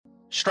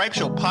Stripe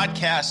Show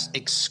podcast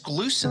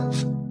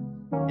exclusive.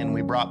 And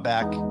we brought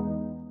back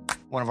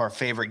one of our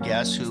favorite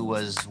guests who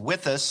was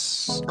with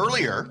us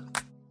earlier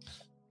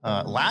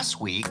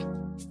last week,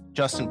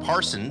 Justin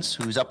Parsons,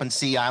 who's up in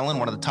Sea Island,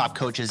 one of the top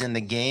coaches in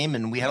the game.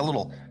 And we had a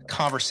little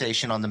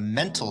conversation on the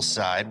mental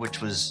side, which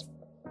was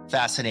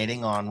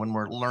fascinating on when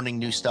we're learning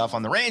new stuff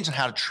on the range and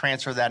how to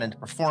transfer that into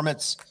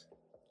performance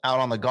out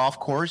on the golf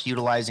course,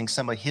 utilizing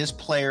some of his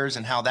players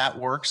and how that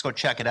works. Go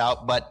check it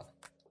out. But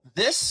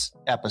this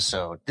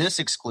episode, this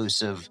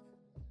exclusive,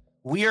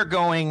 we are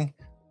going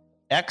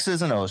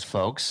X's and O's,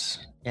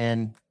 folks.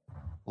 And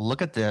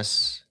look at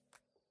this.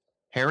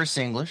 Harris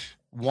English,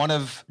 one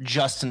of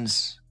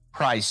Justin's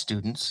prize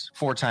students,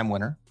 4-time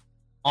winner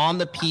on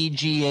the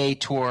PGA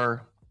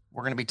Tour.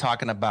 We're going to be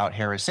talking about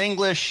Harris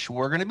English.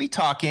 We're going to be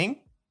talking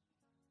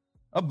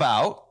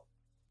about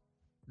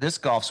this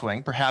golf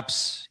swing.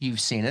 Perhaps you've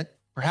seen it.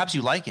 Perhaps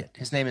you like it.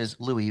 His name is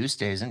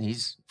Oosthuizen.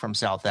 He's from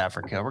South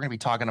Africa. We're going to be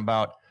talking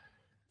about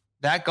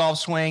that golf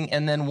swing.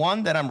 And then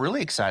one that I'm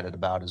really excited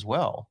about as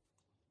well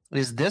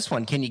is this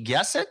one. Can you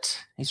guess it?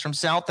 He's from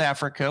South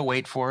Africa.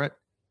 Wait for it.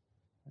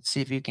 Let's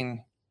see if you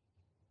can.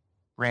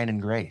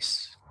 Branden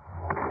Grace.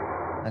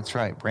 That's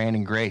right.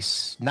 Branden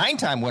Grace.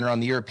 9-time winner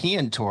on the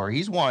European Tour.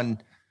 He's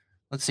won,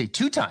 2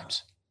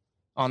 times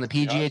on the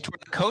PGA Tour.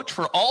 The coach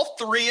for all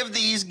 3 of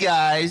these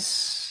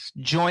guys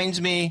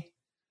joins me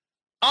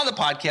on the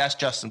podcast,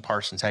 Justin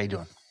Parsons. How you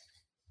doing?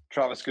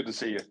 Travis, good to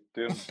see you.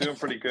 Doing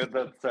pretty good.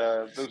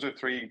 Those are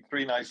three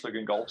nice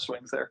looking golf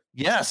swings there.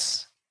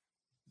 Yes,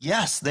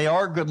 they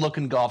are good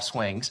looking golf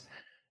swings.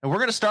 And we're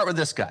going to start with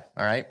this guy.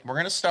 All right. We're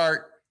going to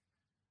start.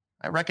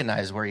 I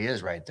recognize where he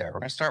is right there. We're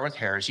going to start with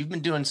Harris. You've been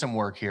doing some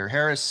work here.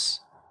 Harris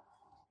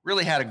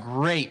really had a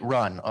great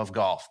run of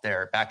golf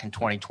there back in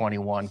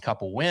 2021.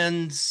 Couple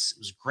wins. It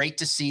was great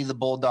to see the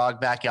Bulldog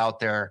back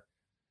out there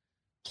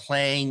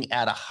playing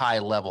at a high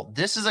level.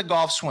 This is a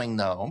golf swing,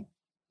 though,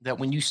 that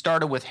when you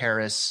started with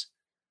Harris,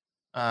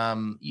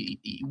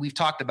 we've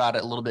talked about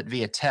it a little bit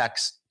via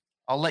text.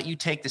 I'll let you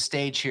take the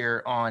stage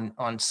here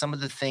on some of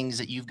the things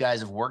that you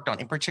guys have worked on,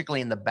 and particularly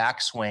in the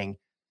backswing,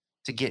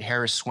 to get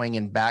Harris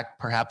swinging back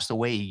perhaps the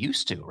way he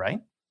used to,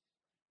 right?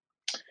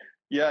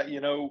 Yeah,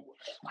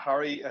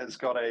 Harry has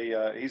got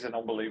he's an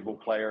unbelievable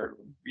player,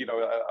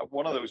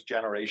 one of those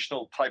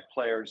generational type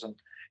players. And,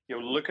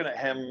 looking at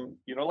him,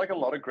 like a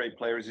lot of great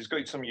players, he's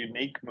got some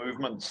unique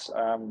movements.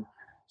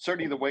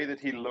 Certainly the way that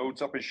he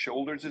loads up his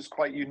shoulders is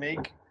quite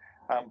unique.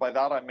 By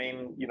that, I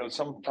mean,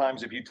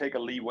 sometimes if you take a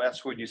Lee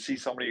Westwood, you see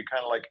somebody who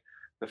kind of like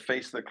the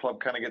face of the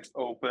club kind of gets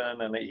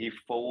open and he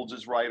folds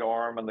his right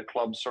arm and the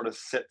club sort of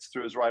sits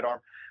through his right arm.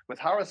 With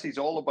Harris, he's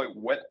all about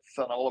width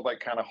and all about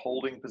kind of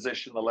holding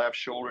position. The left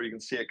shoulder, you can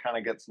see it kind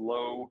of gets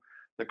low.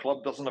 The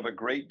club doesn't have a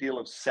great deal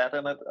of set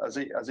in it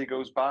as he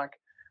goes back.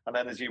 And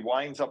then as he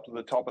winds up to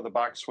the top of the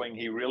backswing,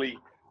 he really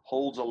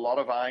holds a lot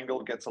of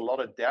angle, gets a lot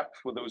of depth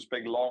with those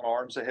big long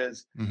arms of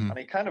his. Mm-hmm. And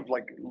he kind of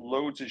like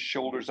loads his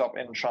shoulders up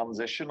in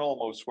transition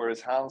almost, where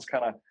his hands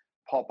kind of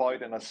pop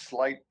out in a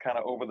slight kind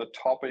of over the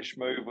top-ish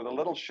move with a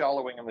little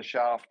shallowing in the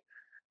shaft.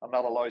 And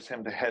that allows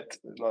him to hit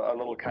a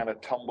little kind of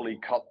tumbly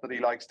cut that he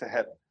likes to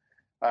hit.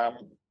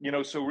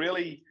 So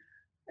really,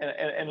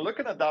 and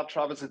looking at that,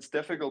 Travis, it's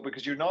difficult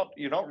because you're not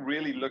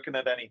really looking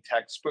at any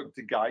textbook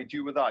to guide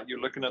you with that. You're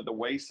looking at the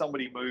way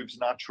somebody moves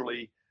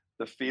naturally,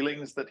 the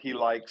feelings that he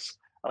likes.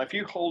 And if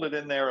you hold it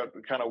in there at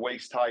kind of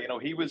waist high,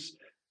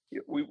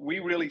 we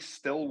really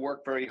still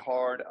work very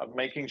hard at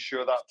making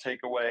sure that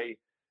takeaway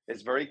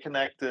is very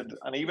connected.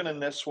 And even in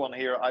this one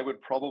here, I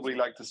would probably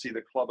like to see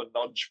the club a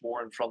nudge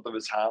more in front of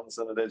his hands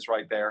than it is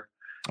right there.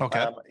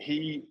 Okay.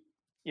 He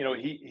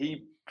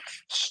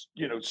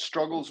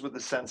struggles with the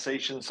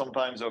sensation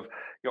sometimes of,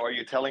 are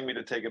you telling me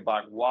to take it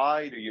back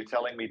wide? Are you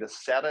telling me to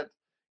set it?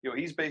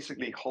 He's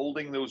basically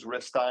holding those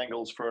wrist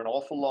angles for an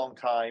awful long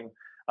time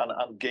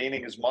and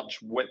gaining as much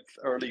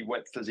early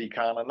width as he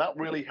can. And that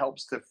really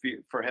helps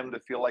for him to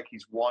feel like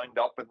he's wound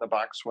up in the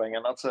backswing.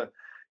 And that's a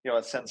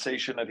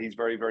sensation that he's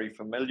very, very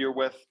familiar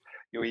with.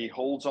 He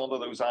holds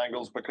onto those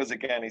angles because,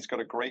 again, he's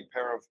got a great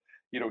pair of,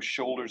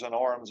 shoulders and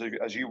arms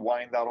as you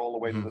wind that all the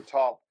way to the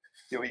top.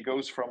 He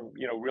goes from,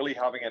 really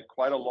having it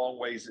quite a long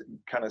ways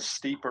kind of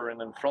steeper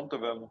and in front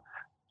of him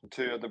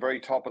to the very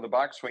top of the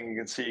backswing. You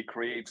can see he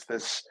creates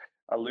this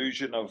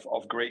illusion of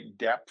great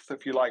depth,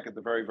 if you like, at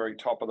the very, very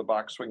top of the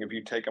backswing. If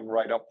you take him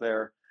right up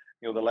there,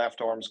 the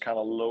left arm's kind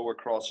of low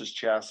across his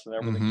chest and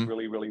everything's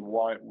really,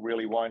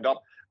 really wound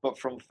up. But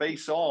from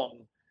face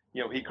on,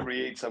 he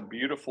creates a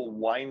beautiful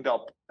wind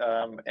up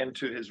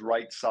into his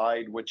right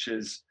side, which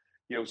is,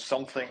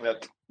 something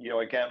that,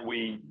 again,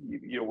 we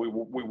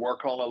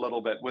work on a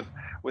little bit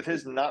with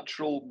his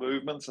natural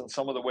movements and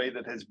some of the way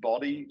that his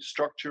body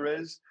structure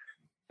is.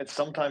 It's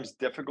sometimes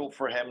difficult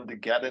for him to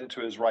get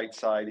into his right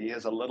side. He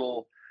has a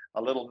little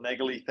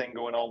niggly thing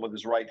going on with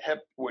his right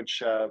hip,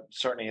 which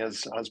certainly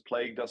has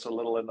plagued us a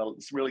little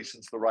really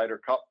since the Ryder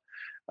Cup.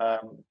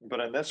 But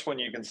in this one,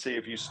 you can see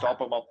if you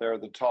stop him up there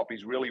at the top,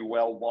 he's really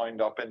well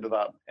wound up into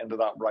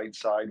that right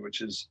side,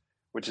 which is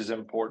which is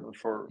important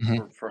for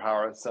Mm-hmm. for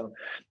Harris. And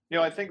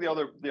I think the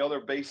other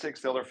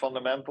basics, the other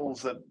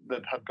fundamentals that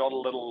had got a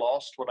little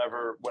lost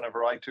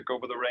whenever I took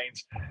over the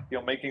reins,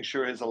 making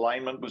sure his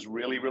alignment was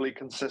really, really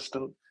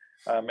consistent,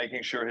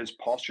 making sure his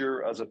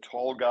posture as a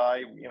tall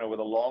guy, with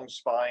a long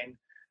spine.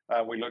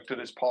 We looked at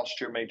his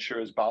posture, made sure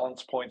his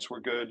balance points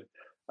were good.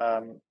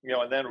 And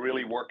then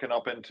really working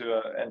up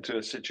into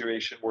a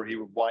situation where he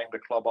would wind the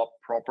club up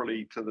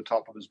properly to the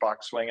top of his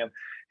backswing. And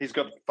he's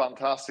got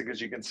fantastic,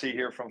 as you can see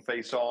here from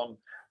face on,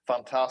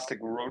 fantastic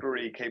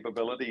rotary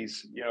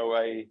capabilities.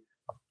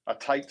 A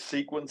tight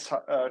sequence,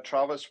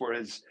 Travis, where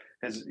his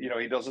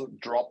he doesn't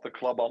drop the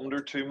club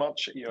under too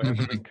much.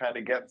 Everything kind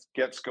of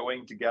gets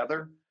going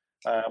together,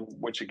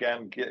 which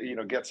again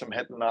gets him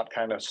hitting that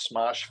kind of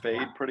smash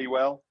fade pretty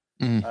well.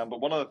 But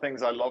one of the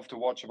things I love to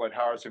watch about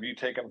Harris, if you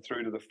take him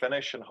through to the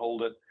finish and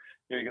hold it,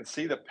 you can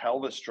see the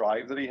pelvis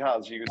drive that he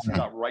has. You can see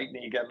that right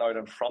knee getting out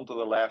in front of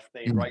the left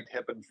knee, right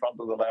hip in front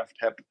of the left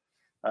hip,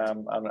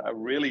 and a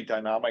really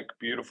dynamic,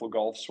 beautiful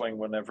golf swing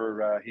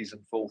whenever he's in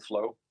full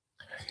flow.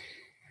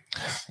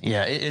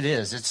 Yeah, it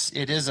is.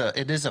 It is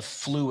a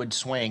fluid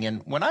swing.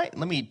 And let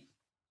me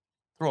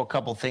throw a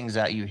couple things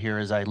at you here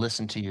as I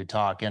listen to you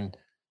talk. And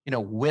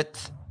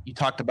width. You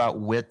talked about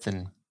width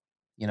and.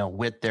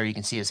 Width there, you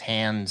can see his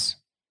hands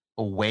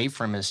away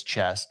from his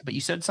chest. But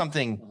you said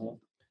something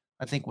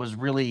I think was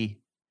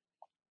really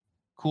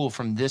cool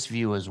from this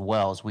view as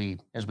well as we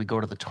go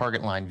to the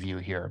target line view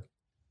here,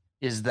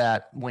 is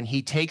that when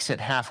he takes it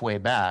halfway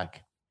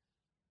back,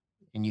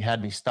 and you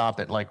had me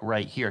stop it like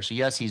right here. So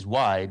yes, he's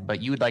wide,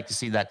 but you would like to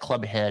see that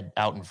club head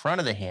out in front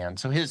of the hand.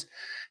 So his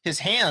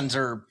hands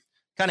are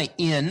kind of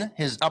in.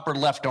 His upper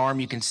left arm,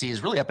 you can see,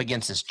 is really up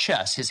against his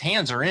chest. His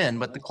hands are in,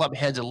 but the club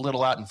head's a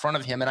little out in front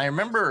of him. And I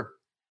remember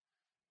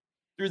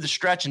through the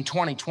stretch in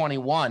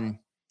 2021,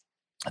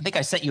 I think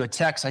I sent you a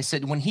text. I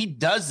said, when he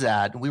does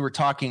that, we were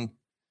talking,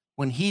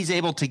 when he's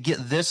able to get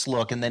this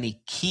look and then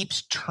he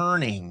keeps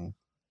turning,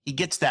 he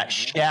gets that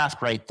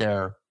shaft right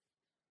there.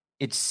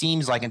 It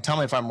seems like, and tell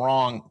me if I'm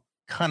wrong,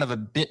 kind of a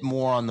bit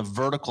more on the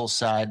vertical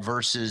side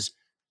versus,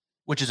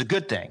 which is a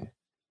good thing,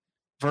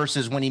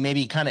 versus when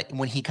he kind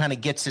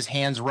of gets his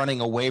hands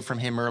running away from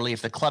him early.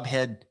 If the club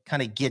head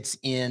kind of gets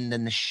in,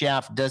 then the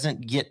shaft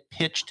doesn't get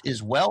pitched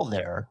as well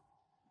there.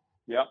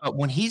 Yeah. But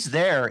when he's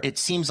there, it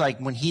seems like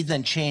when he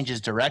then changes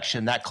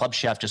direction, that club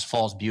shaft just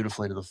falls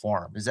beautifully to the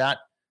form. Is that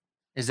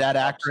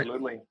accurate?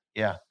 Absolutely.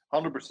 Yeah.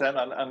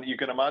 100%. And you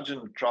can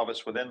imagine,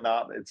 Travis, within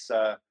that, it's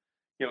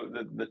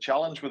the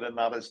challenge within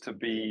that is to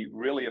be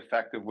really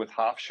effective with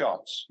half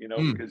shots,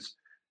 because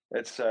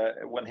it's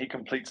when he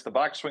completes the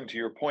backswing, to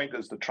your point,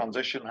 as the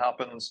transition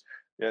happens,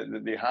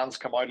 the hands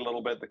come out a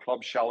little bit, the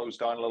club shallows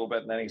down a little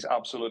bit, and then he's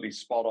absolutely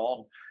spot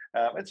on.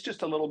 It's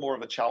just a little more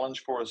of a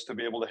challenge for us to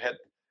be able to hit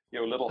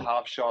little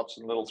half shots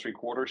and little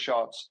 3/4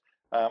 shots.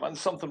 And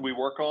something we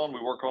work on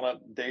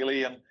it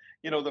daily. And,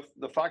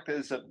 the fact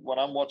is that when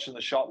I'm watching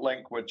the shot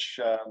link, which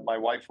my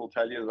wife will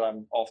tell you that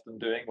I'm often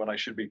doing when I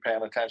should be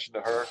paying attention to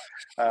her,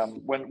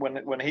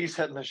 when he's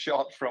hitting a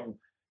shot from,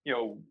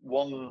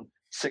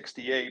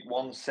 168,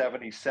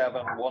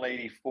 177,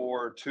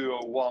 184,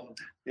 201,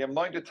 the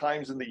amount of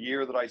times in the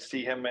year that I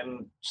see him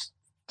in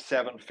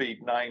 7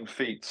 feet, 9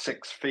 feet,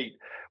 6 feet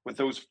with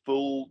those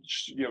full,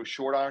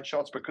 short iron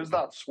shots, because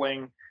that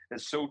swing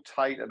is so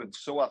tight and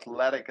it's so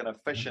athletic and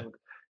efficient.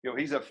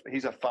 He's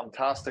a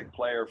fantastic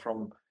player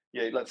from,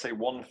 let's say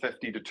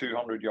 150 to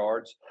 200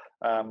 yards.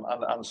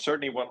 And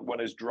certainly when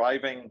his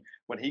driving,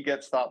 when he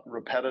gets that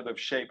repetitive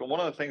shape. And one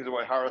of the things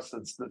about Harris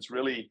that's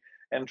really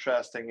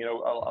interesting, a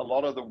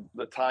lot of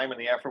the time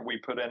and the effort we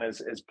put in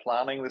is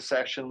planning the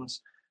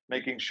sessions,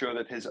 making sure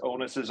that his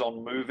onus is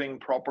on moving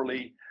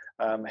properly.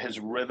 His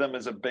rhythm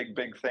is a big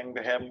thing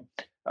to him.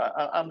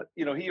 And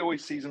he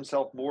always sees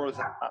himself more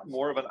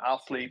of an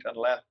athlete and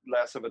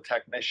less of a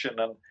technician.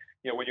 And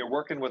when you're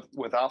working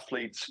with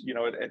athletes,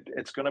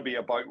 it's going to be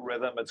about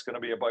rhythm. It's going to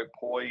be about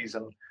poise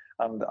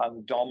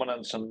and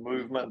dominance and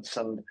movements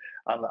and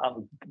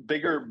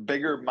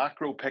bigger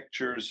macro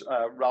pictures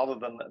rather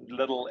than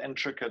little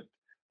intricate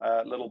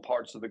little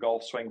parts of the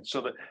golf swing.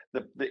 So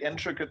the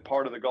intricate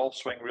part of the golf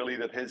swing, really,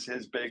 that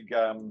his big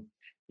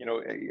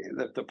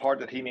the part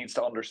that he needs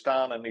to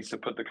understand and needs to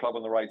put the club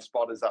in the right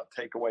spot is that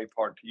takeaway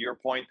part. To your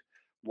point,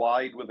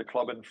 wide with the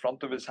club in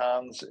front of his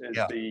hands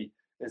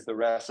is the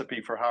recipe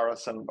for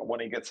Harris. And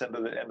when he gets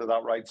into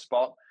that right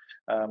spot,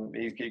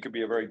 he could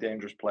be a very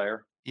dangerous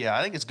player. Yeah,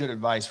 I think it's good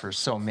advice for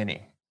so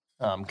many,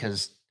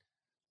 because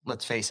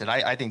let's face it,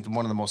 I think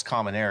one of the most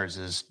common errors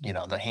is,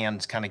 the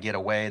hands kind of get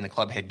away and the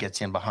club head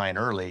gets in behind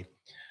early.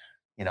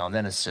 And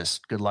then it's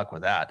just good luck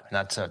with that.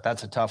 And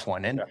that's a tough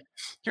one. And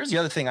here's the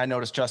other thing I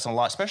noticed, Justin, a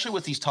lot, especially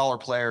with these taller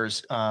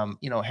players.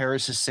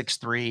 Harris is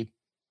 6'3".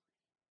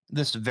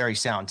 This is a very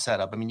sound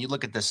setup. I mean, you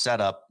look at this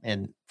setup,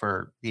 and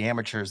for the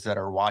amateurs that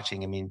are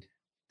watching, I mean,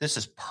 this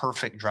is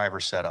perfect driver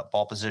setup.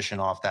 Ball position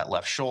off that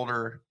left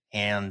shoulder,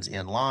 hands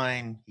in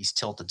line. He's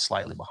tilted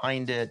slightly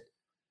behind it.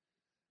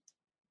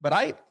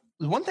 But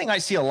one thing I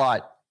see a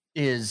lot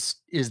is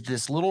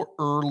this little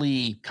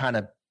early kind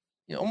of,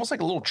 almost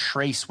like a little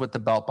trace with the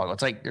belt buckle.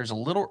 It's like there's a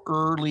little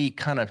early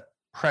kind of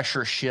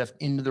pressure shift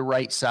into the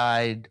right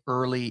side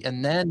early.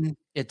 And then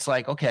it's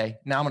like, okay,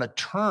 now I'm going to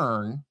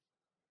turn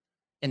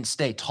and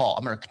stay tall.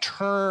 I'm going to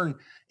turn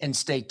and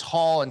stay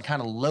tall and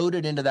kind of load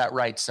it into that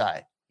right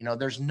side.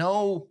 There's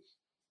no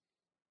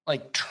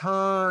like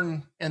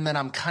turn and then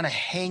I'm kind of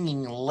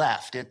hanging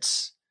left.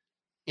 It's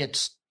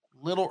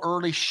little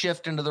early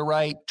shift into the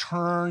right,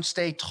 turn,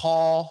 stay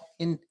tall.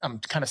 I'm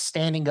kind of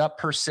standing up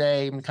per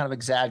se. I'm kind of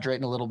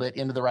exaggerating a little bit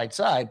into the right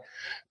side.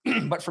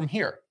 But from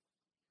here,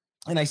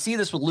 and I see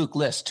this with Luke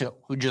List too,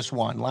 who just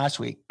won last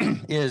week,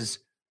 is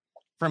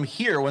from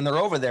here when they're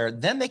over there,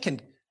 then they can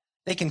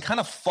kind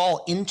of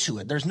fall into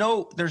it. There's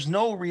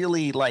no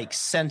really like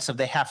sense of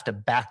they have to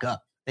back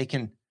up. They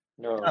can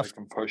they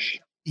can push.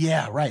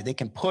 Yeah, right. They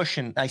can push,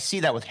 and I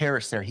see that with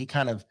Harris there. He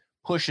kind of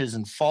pushes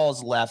and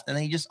falls left, and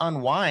then he just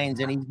unwinds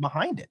and he's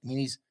behind it. I mean,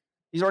 he's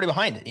already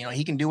behind it.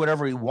 He can do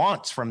whatever he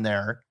wants from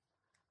there.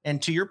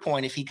 And to your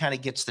point, if he kind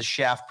of gets the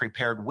shaft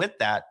prepared with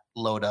that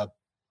load up,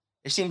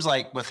 it seems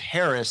like with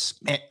Harris,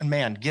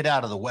 man, get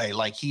out of the way.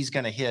 Like he's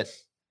going to hit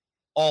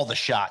all the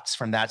shots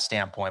from that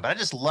standpoint. But I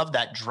just love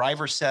that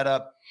driver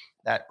setup,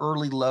 that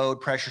early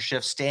load, pressure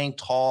shift, staying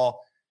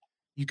tall.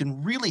 You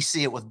can really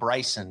see it with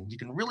Bryson. You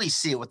can really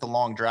see it with the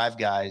long drive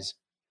guys,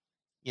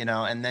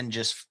 and then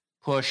just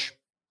push,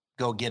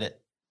 go get it.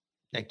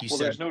 Like you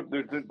said.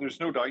 There's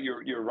no doubt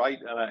you're right.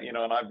 And,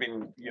 and I've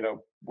been,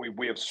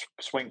 we have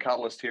swing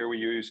catalyst here we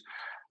use.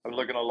 I'm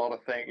looking at a lot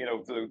of things,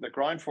 the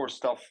ground force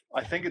stuff.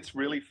 I think it's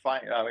really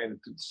fine. I mean,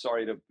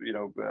 sorry to,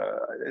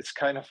 it's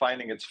kind of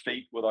finding its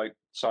feet without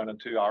sounding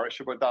too Irish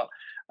about that.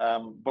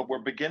 But we're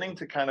beginning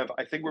to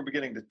I think we're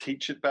beginning to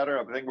teach it better.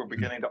 I think we're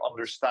beginning to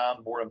understand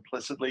more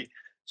implicitly.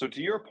 So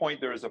to your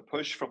point, there is a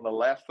push from the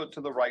left foot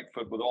to the right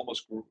foot with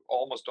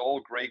almost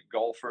all great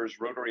golfers,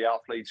 rotary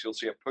athletes. You'll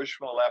see a push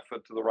from the left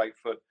foot to the right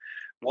foot.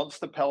 Once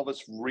the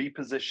pelvis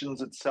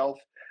repositions itself,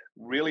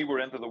 really we're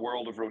into the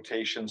world of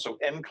rotation. So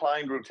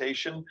inclined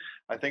rotation,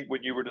 I think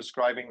when you were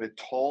describing the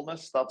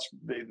tallness, that's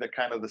the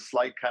kind of the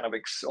slight kind of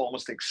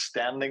almost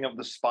extending of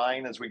the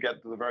spine as we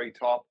get to the very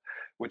top,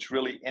 which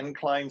really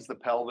inclines the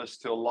pelvis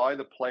to allow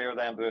the player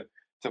then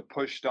to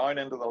push down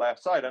into the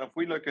left side. And if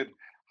we look at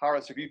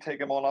Harris, if you take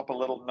him on up a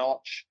little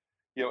notch,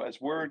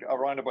 as we're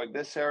around about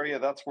this area,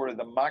 that's where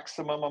the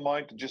maximum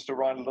amount, just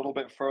around a little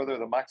bit further,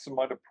 the maximum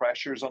amount of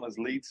pressures on his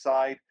lead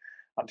side.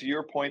 And to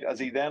your point, as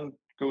he then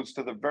goes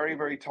to the very,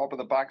 very top of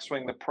the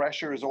backswing, the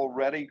pressure is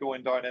already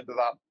going down into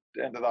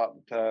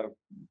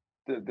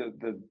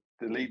the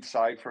lead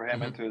side for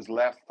him, into his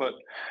left foot.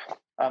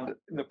 And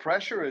the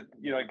pressure,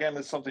 again,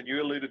 is something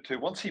you alluded to.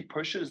 Once he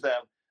pushes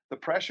them, the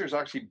pressure is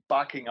actually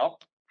backing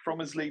up from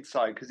his lead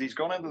side because he's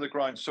gone into the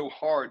ground so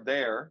hard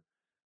there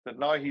that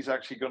now he's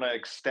actually going to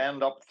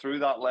extend up through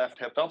that left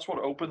hip. That's what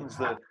opens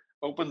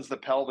the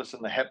pelvis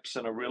and the hips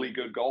in a really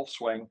good golf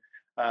swing.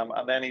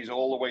 And then he's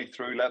all the way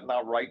through, letting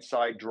that right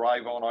side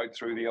drive on out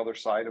through the other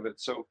side of it.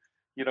 So,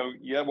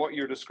 what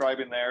you're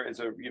describing there is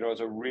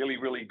a really,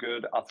 really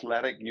good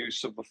athletic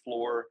use of the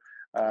floor.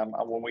 And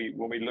when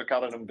we look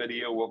at it in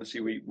video,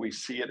 obviously we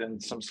see it in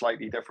some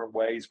slightly different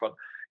ways. But,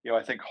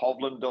 I think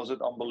Hovland does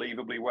it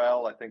unbelievably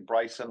well. I think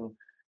Bryson,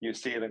 you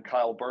see it in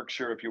Kyle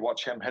Berkshire. If you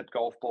watch him hit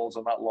golf balls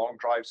and that long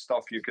drive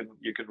stuff, you can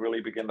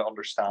really begin to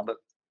understand it.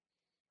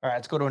 All right,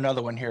 let's go to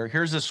another one here.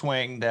 Here's a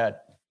swing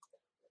that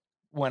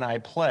when I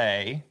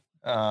play,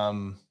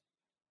 people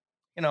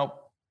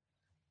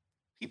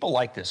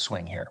like this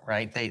swing here,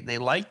 right? They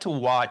like to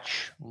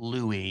watch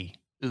Louis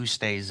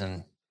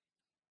Oosthuizen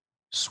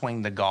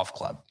swing the golf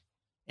club.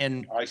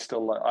 And I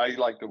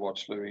like to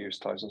watch Louis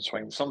Oosthuizen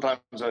swing. Sometimes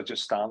I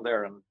just stand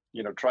there and,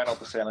 try not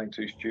to say anything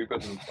too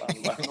stupid.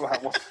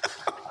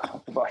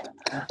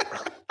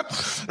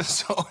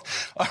 So,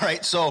 all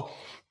right. So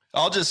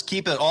I'll just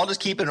keep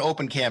an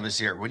open canvas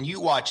here. When you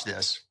watch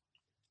this,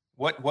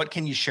 what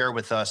can you share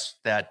with us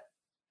that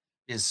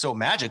is so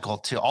magical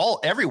to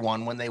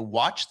everyone when they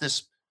watch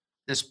this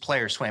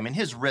player swing? I mean,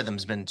 his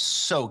rhythm's been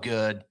so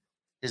good,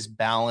 his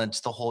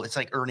balance, it's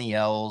like Ernie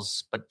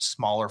Els, but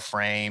smaller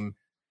frame.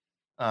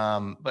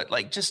 But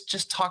like,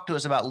 just talk to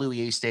us about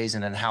Louis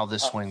Oosthuizen and how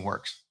this swing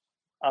works.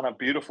 And a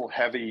beautiful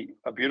heavy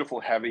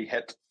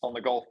hit on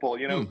the golf ball.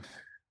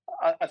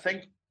 I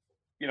think,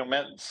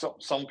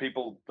 some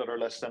people that are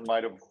listening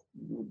might have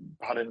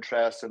had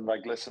interest and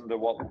like listened to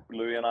what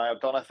Louis and I have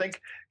done. I think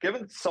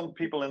giving some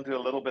people into a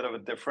little bit of a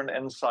different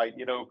insight,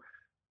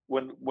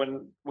 when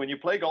you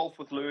play golf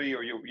with Louis,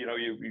 or you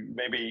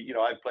maybe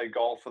I played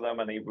golf with him,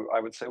 and I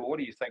would say, well, what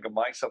do you think of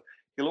myself?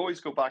 He'll always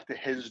go back to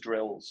his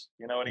drills,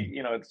 and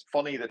it's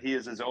funny that he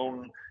has his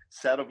own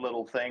set of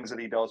little things that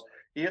he does.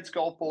 He hits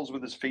golf balls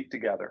with his feet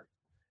together.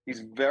 He's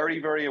very,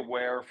 very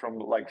aware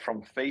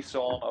from face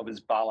on of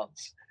his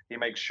balance. He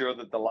makes sure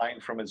that the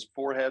line from his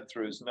forehead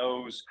through his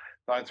nose,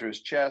 down through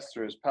his chest,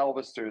 through his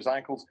pelvis, through his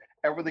ankles,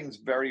 everything's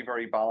very,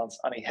 very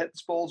balanced. And he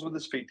hits balls with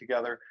his feet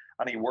together,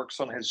 and he works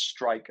on his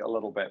strike a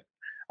little bit.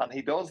 And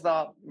he does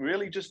that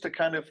really just to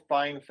kind of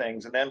find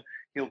things. And then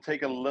he'll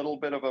take a little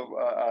bit of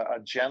a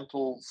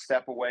gentle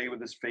step away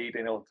with his feet,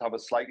 and he'll have a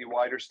slightly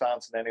wider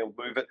stance, and then he'll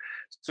move it.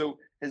 So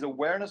his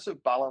awareness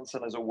of balance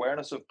and his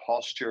awareness of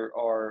posture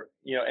are,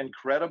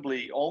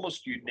 incredibly,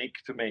 almost unique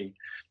to me.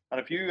 And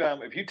if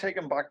you take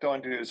him back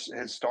down to his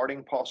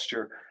starting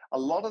posture, a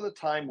lot of the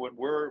time when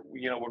we're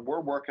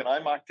working,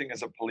 I'm acting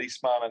as a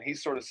policeman, and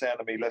he's sort of saying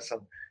to me, listen,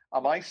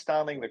 am I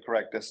standing the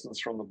correct distance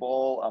from the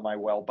ball? Am I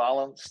well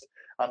balanced?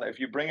 And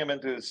if you bring him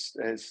into his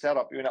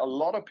setup, a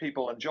lot of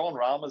people, and John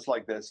Rahm is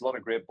like this, a lot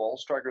of great ball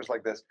strikers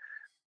like this,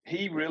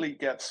 he really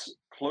gets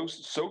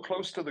so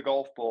close to the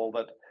golf ball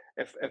that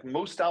if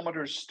most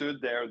amateurs stood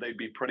there, they'd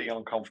be pretty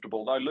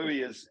uncomfortable. Now,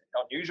 Louis is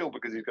unusual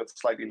because he's got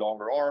slightly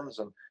longer arms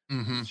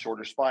and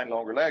shorter spine,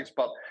 longer legs.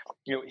 But,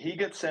 he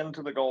gets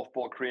into the golf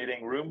ball,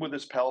 creating room with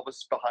his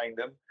pelvis behind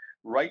him,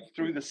 right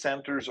through the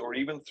centers, or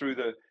even through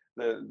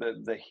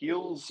the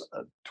heels,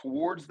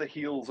 towards the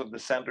heels of the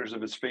centers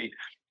of his feet.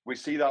 We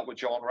see that with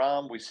John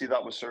Rahm. We see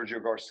that with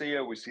Sergio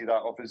Garcia. We see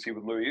that obviously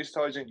with Louis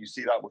Oosthuizen. You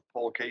see that with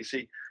Paul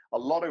Casey. A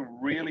lot of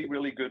really,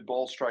 really good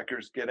ball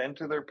strikers get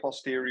into their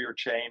posterior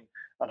chain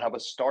and have a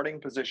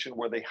starting position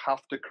where they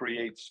have to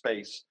create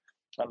space.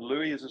 And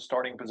Louis is a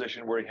starting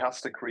position where he has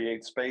to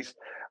create space.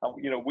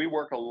 And we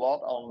work a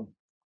lot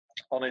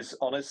on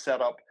his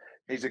setup.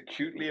 He's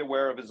acutely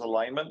aware of his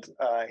alignment.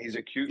 He's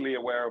acutely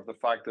aware of the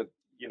fact that,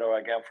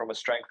 again, from a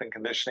strength and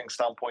conditioning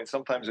standpoint,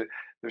 sometimes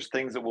there's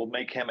things that will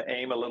make him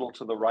aim a little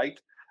to the right.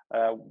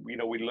 We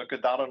look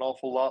at that an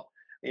awful lot.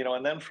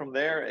 And then from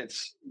there,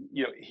 it's,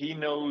 he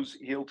knows,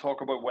 he'll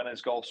talk about when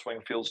his golf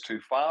swing feels too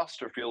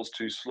fast or feels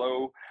too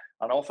slow.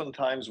 And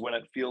oftentimes when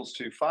it feels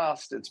too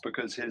fast, it's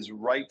because his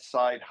right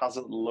side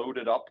hasn't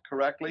loaded up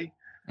correctly.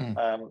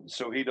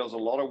 So he does a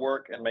lot of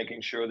work in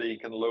making sure that he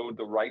can load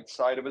the right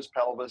side of his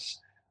pelvis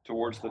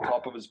towards the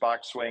top of his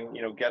backswing,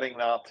 getting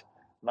that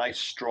nice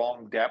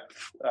strong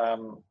depth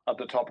at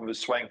the top of his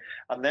swing.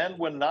 And then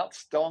when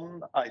that's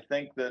done, I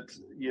think that,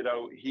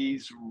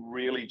 he's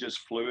really just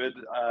fluid.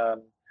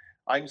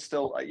 I'm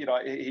still,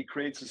 he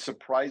creates a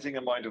surprising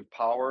amount of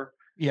power.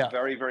 Yeah.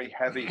 Very, very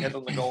heavy hit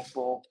on the golf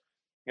ball.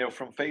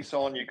 From face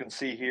on, you can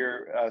see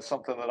here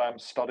something that I'm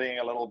studying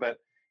a little bit.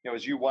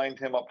 As you wind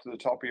him up to the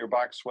top of your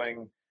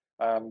backswing,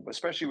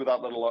 especially with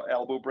that little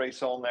elbow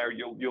brace on there,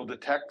 you'll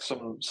detect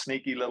some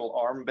sneaky little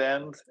arm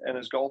bend in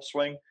his golf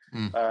swing.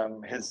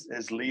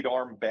 His lead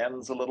arm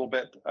bends a little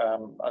bit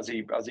as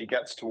he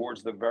gets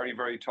towards the very,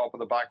 very top of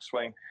the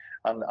backswing,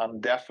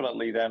 and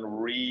definitely then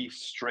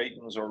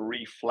re-straightens or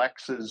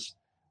reflexes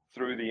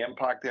through the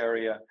impact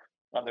area.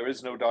 And there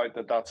is no doubt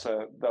that that's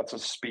a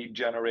speed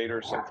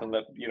generator, something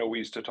that we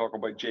used to talk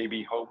about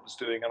JB Holmes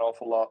doing an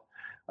awful lot.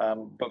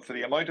 But for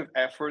the amount of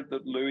effort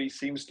that Louis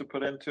seems to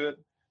put into it,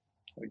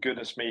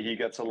 goodness me, he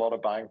gets a lot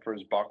of bang for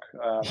his buck.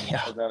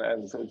 And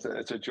then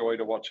it's a joy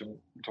to watch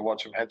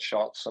him hit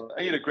shots. And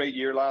he had a great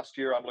year last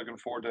year. I'm looking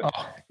forward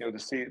to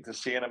to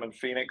seeing him in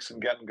Phoenix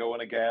and getting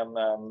going again.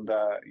 And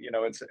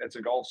it's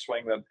a golf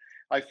swing that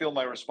I feel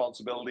my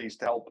responsibility is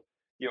to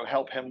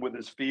help him with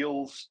his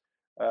feels.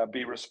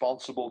 Be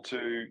responsible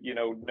to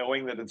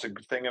knowing that it's a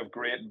thing of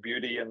great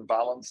beauty and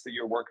balance that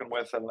you're working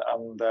with,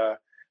 and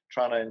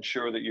trying to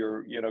ensure that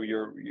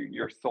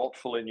you're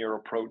thoughtful in your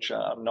approach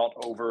and not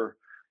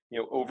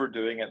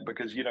overdoing it,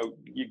 because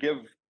you give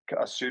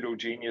a pseudo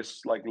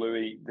genius like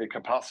Louis the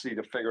capacity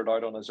to figure it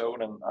out on his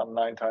own, and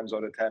 9 times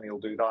out of 10 he'll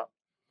do that.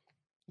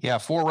 Yeah,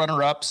 4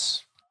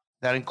 runner-ups.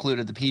 That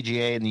included the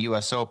PGA and the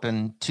U.S.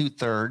 Open,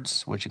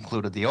 2/3, which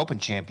included the Open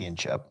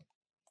Championship.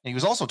 And he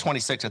was also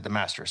 26 at the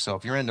Masters. So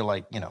if you're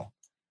into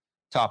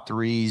top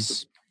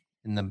threes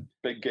in the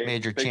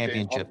major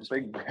championships,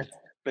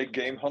 big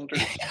game hunter.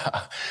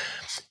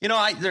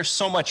 Yeah. There's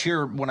so much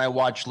here when I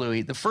watch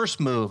Louis. The first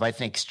move, I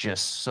think, is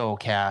just so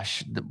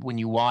cash. When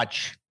you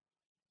watch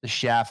the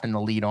shaft and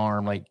the lead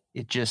arm,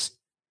 this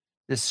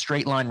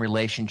straight line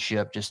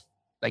relationship, just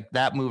like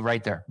that move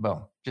right there,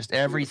 boom, just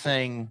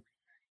everything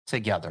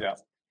together.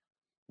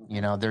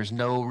 Yeah. There's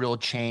no real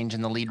change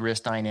in the lead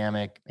wrist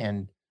dynamic,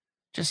 and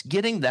just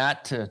getting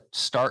that to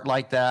start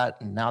like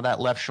that, and now that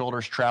left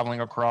shoulder's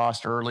traveling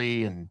across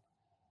early, and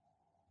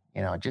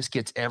it just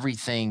gets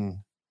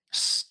everything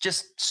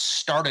just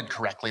started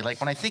correctly. Like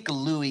when I think of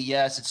Louis,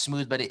 yes, it's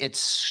smooth, but it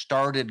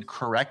started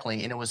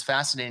correctly. And it was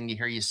fascinating to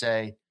hear you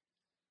say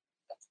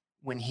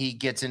when he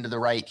gets into the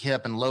right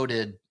hip and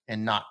loaded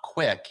and not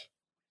quick,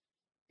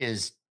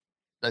 it's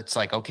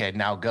like, okay,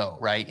 now go,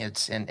 right?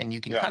 And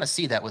you can kind of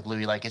see that with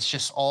Louis, like it's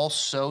just all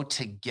so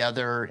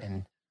together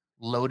and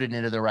loaded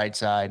into the right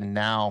side, and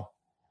now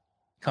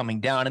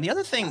coming down. And the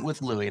other thing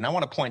with Louis, and I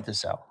want to point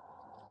this out,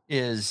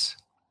 is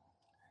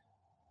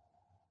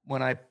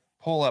when I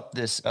pull up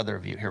this other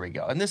view, here we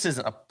go. And this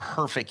isn't a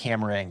perfect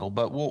camera angle,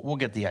 but we'll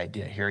get the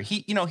idea here.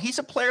 He's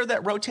a player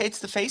that rotates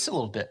the face a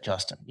little bit,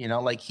 Justin.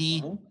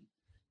 He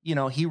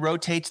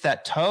rotates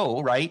that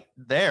toe right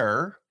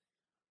there,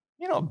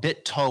 a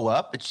bit toe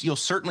up. You'll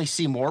certainly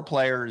see more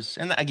players.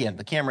 And again,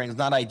 the camera angle is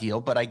not ideal,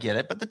 but I get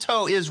it. But the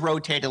toe is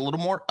rotated a little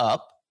more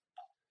up.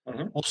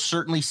 We'll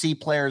certainly see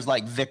players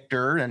like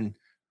Victor and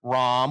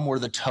Rahm, where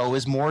the toe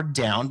is more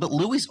down, but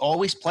Louis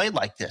always played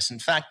like this. In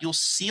fact, you'll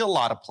see a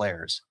lot of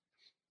players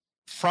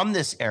from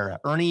this era.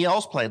 Ernie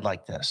Els played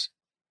like this,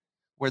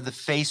 where the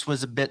face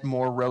was a bit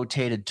more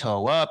rotated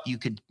toe up. You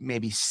could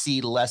maybe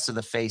see less of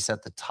the face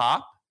at the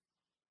top,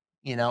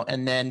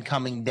 and then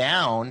coming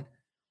down,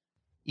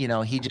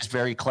 he just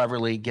very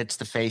cleverly gets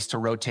the face to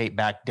rotate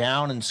back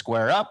down and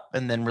square up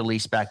and then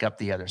release back up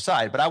the other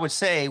side. But I would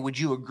say, would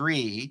you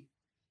agree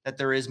that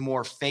there is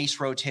more face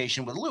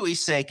rotation with Louis,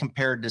 say,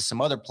 compared to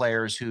some other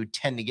players who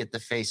tend to get the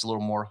face a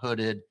little more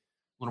hooded, a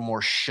little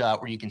more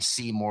shut, where you can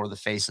see more of the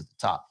face at the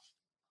top?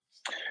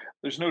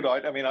 There's no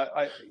doubt. I mean,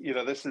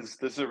 this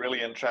is a really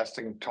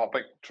interesting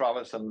topic,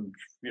 Travis, and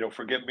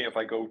forgive me if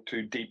I go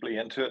too deeply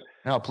into it.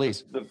 No,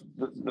 please.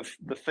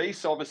 The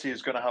face obviously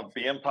is going to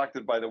be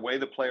impacted by the way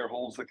the player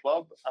holds the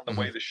club and the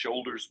way the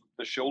shoulders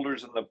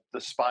and the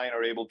spine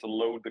are able to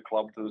load the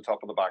club to the top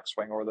of the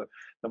backswing, or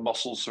the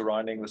muscles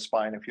surrounding the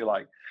spine, if you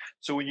like.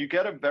 So when you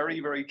get a very,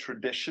 very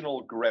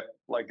traditional grip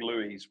like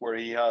Louis, where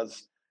he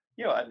has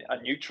a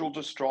neutral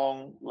to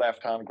strong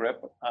left hand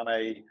grip and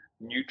a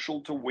neutral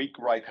to weak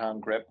right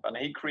hand grip, and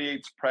he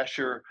creates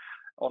pressure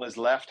on his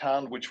left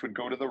hand, which would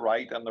go to the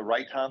right, and the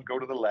right hand go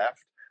to the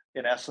left,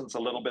 in essence a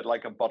little bit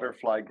like a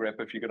butterfly grip,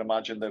 if you can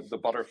imagine the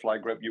butterfly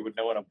grip you would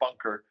know in a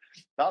bunker.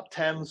 That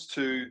tends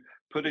to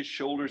put his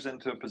shoulders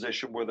into a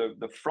position where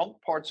the front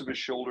parts of his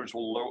shoulders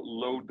will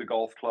load the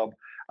golf club,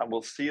 and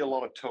we'll see a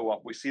lot of toe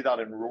up. We see that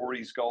in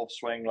Rory's golf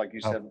swing, like you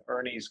said,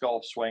 Ernie's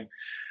golf swing.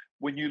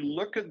 When you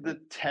look at the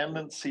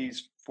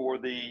tendencies for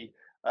the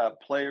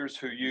players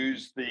who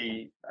use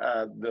the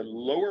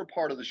lower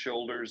part of the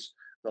shoulders,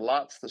 the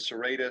lats, the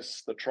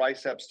serratus, the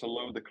triceps to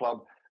load the club,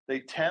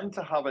 they tend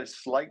to have a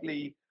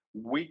slightly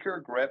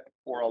weaker grip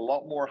or a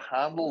lot more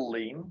handle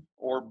lean,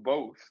 or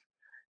both,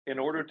 in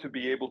order to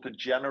be able to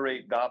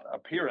generate that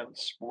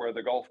appearance where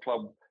the golf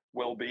club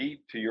will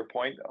be, to your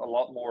point, a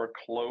lot more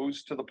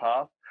close to the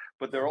path.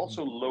 But they're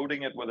also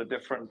loading it with a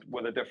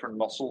different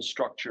muscle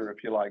structure,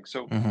 if you like.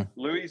 So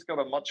Louis got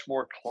a much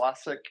more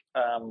classic,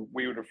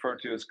 we would refer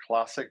to as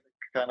classic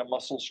kind of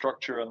muscle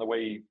structure and the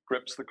way he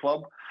grips the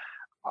club.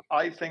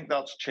 I think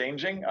that's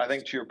changing. I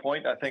think, to your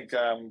point, I think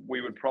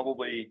we're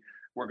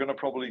going to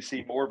probably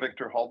see more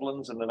Victor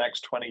Hovlands in the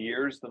next 20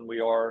 years than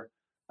we are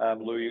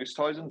Louis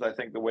Oosthuizen. I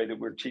think the way that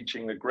we're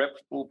teaching the grip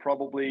will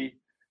probably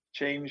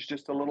change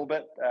just a little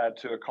bit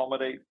to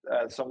accommodate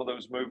some of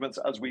those movements,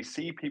 as we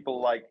see people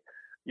like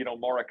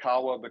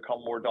Morikawa become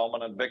more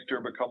dominant,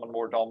 Victor becoming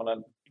more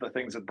dominant, the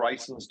things that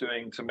Bryson's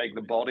doing to make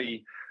the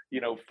body,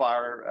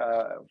 fire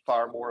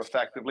more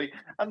effectively.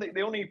 And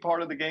the only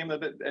part of the game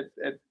that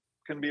it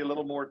can be a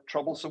little more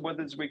troublesome with,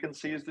 as we can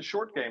see, is the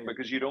short game,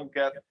 because you don't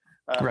get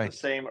the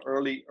same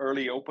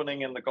early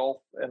opening in the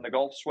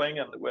golf swing,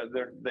 and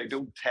they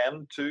don't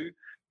tend to.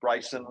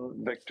 Bryson,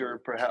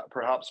 Victor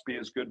perhaps be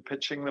as good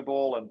pitching the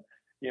ball and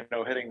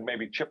hitting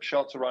maybe chip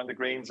shots around the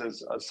greens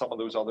as some of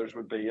those others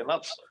would be, and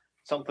that's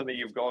something that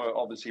you've got to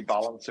obviously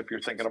balance if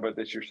you're thinking about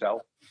this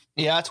yourself.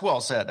 Yeah, that's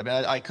well said. I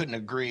mean, I couldn't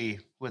agree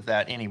with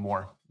that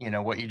anymore.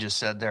 What you just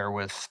said there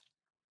with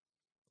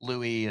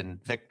Louis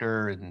and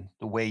Victor, and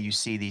the way you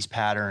see these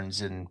patterns,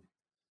 and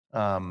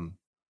and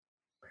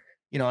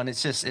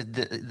it's just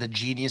the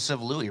genius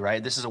of Louis,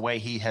 right? This is a way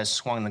he has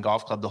swung the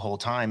golf club the whole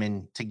time,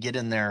 and to get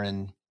in there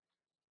and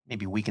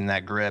maybe weaken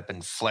that grip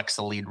and flex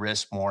the lead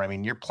wrist more. I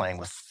mean, you're playing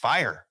with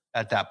fire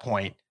at that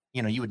point.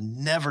 You would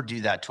never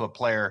do that to a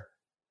player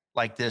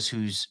like this,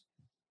 who's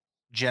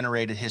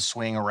generated his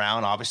swing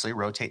around, obviously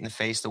rotating the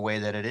face the way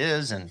that it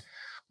is, and a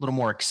little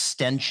more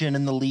extension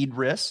in the lead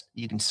wrist.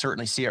 You can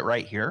certainly see it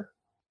right here,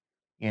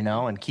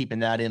 and keeping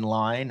that in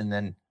line and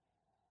then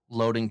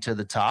loading to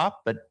the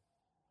top. But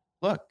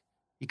look,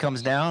 he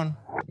comes down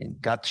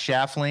and got the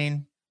shaft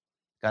lean,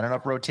 got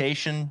enough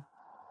rotation,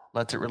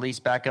 lets it release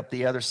back up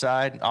the other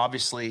side.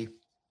 Obviously,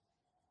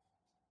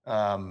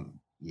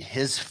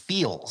 his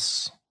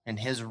feels and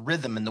his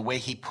rhythm and the way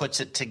he puts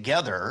it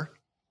together,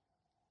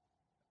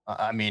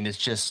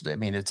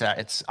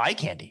 it's eye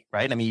candy,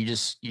 right? I mean, you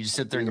just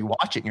sit there and you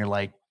watch it and you're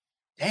like,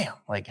 damn,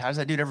 like, how does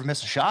that dude ever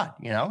miss a shot?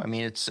 I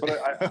mean, it's. But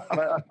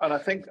I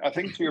think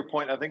to your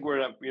point, I think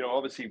we're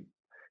obviously,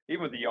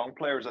 even with the young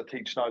players I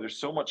teach now, there's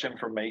so much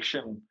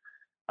information,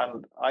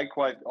 and I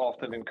quite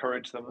often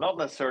encourage them not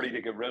necessarily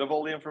to get rid of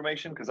all the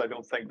information, because I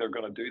don't think they're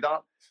going to do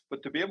that,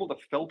 but to be able to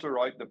filter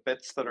out the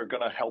bits that are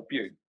going to help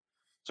you.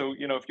 So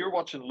if you're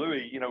watching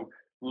Louis,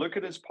 look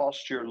at his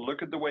posture,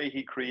 look at the way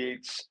he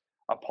creates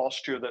a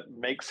posture that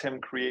makes him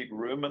create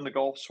room in the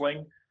golf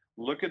swing.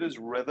 Look at his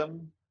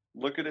rhythm,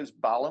 look at his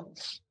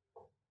balance,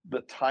 the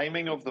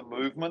timing of the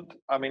movement.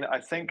 I mean, I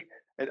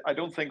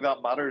don't think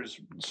that matters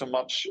so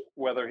much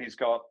whether he's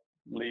got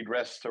lead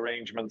wrist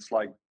arrangements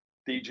like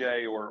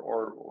DJ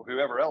or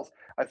whoever else.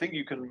 I think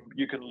you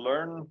can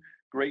learn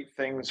great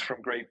things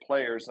from great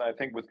players, and I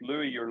think with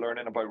Louis, you're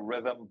learning about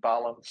rhythm,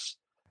 balance,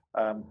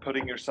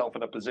 putting yourself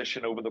in a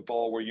position over the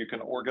ball where you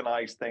can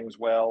organize things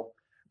well.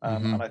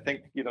 And I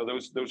think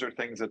those are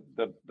things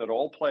that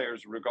all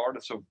players,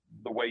 regardless of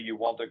the way you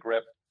want to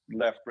grip,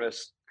 left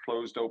wrist,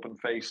 closed open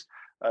face,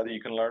 that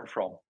you can learn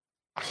from.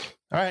 All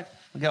right,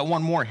 we got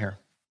one more here.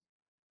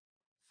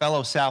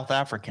 Fellow South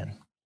African.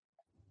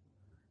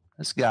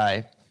 This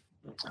guy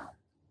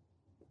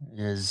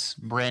is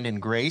Branden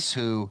Grace,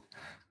 who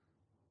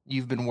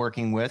you've been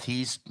working with.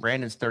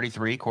 Brandon's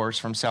 33, of course,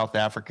 from South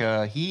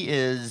Africa. He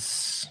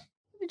is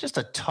just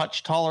a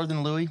touch taller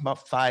than Louis,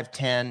 about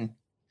 5'10",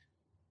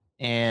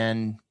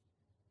 and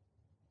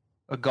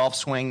a golf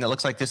swing that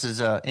looks like this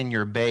is in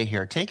your bay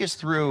here. Take us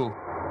through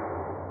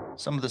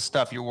some of the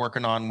stuff you're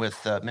working on with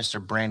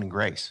Mr. Branden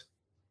Grace.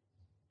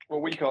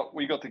 Well, we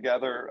got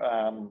together.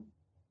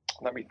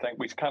 Let me think.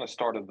 We kind of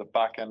started the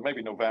back end,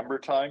 maybe November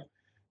time,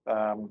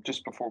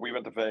 just before we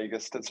went to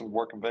Vegas. Did some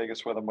work in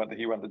Vegas with him.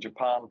 He went to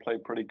Japan,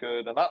 played pretty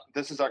good, and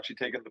this is actually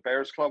taken. The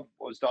Bears Club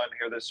was down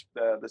here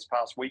this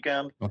past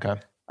weekend. Okay.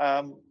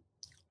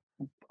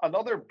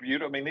 Another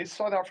beauty. I mean, these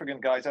South African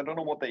guys, I don't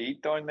know what they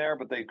eat down there,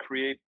 but they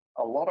create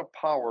a lot of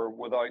power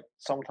without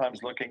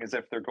sometimes looking as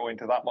if they're going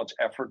to that much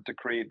effort to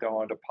create the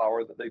amount of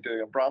power that they do.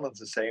 And Branden's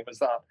the same as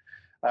that.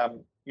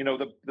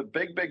 The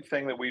big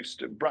thing that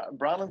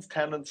Branden's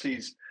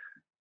tendencies,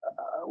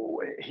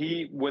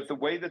 with the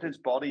way that his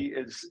body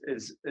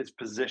is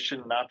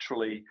positioned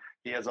naturally,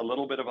 he has a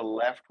little bit of a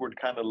leftward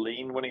kind of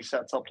lean when he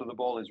sets up to the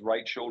ball. His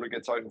right shoulder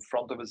gets out in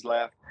front of his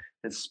left.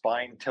 His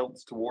spine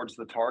tilts towards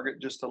the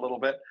target just a little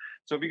bit.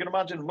 So if you can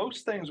imagine,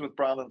 most things with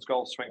Branden's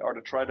golf swing are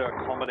to try to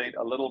accommodate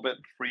a little bit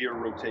freer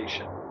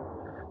rotation.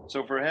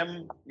 So for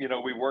him,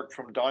 we worked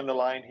from down the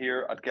line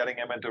here at getting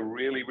him into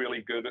really,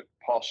 really good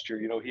posture.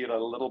 He had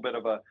a little bit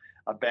of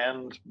a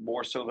bend,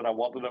 more so than I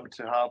wanted him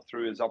to have,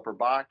 through his upper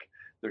back.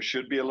 There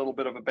should be a little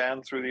bit of a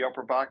bend through the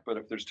upper back, but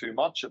if there's too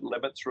much, it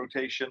limits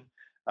rotation.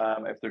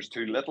 If there's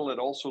too little, it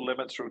also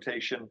limits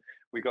rotation.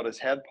 We got his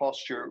head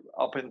posture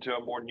up into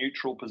a more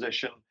neutral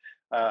position.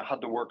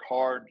 Had to work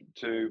hard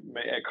to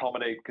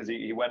accommodate, because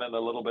he went in a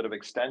little bit of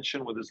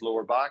extension with his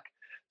lower back.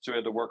 So we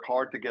had to work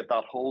hard to get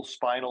that whole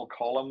spinal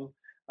column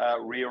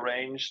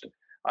rearranged.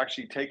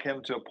 Actually take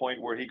him to a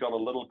point where he got a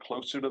little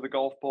closer to the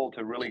golf ball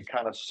to really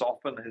kind of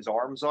soften his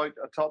arms out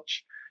a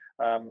touch.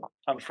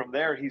 And from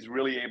there, he's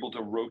really able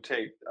to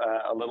rotate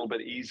a little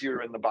bit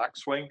easier in the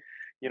backswing.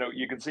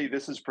 You can see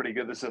this is pretty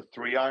good. This is a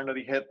 3-iron that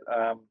he hit.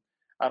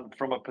 And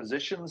from a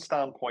position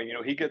standpoint,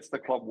 he gets the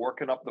club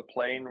working up the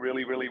plane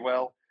really, really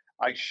well.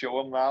 I show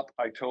him that.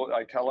 I tell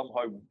him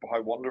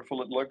how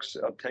wonderful it looks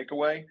at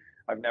takeaway.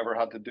 I've never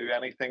had to do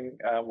anything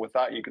with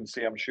that. You can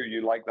see, I'm sure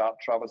you like that,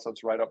 Travis.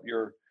 That's right up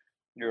your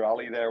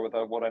alley there with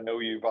what I know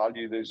you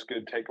value, those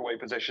good takeaway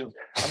positions.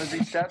 And as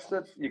he sets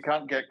it, you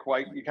can't get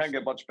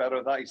much better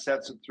than that. He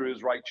sets it through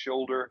his right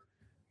shoulder.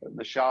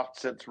 The shaft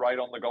sits right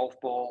on the golf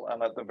ball,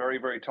 and at the very,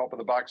 very top of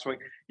the backswing,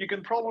 you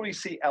can probably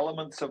see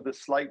elements of the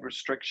slight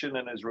restriction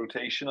in his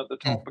rotation at the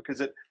top, because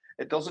it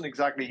doesn't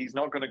exactly, he's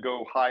not going to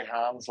go high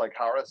hands like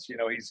Harris.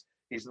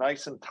 He's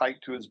nice and tight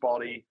to his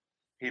body.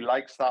 He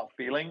likes that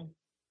feeling.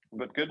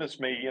 But goodness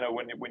me,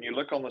 when you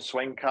look on the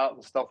swing cat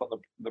and stuff, on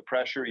the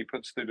pressure he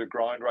puts through the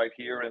ground right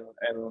here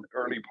in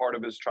early part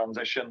of his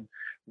transition,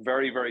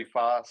 very, very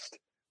fast,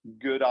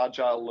 good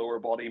agile lower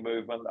body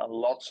movement, and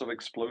lots of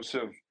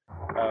explosive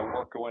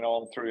work going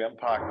on through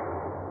impact.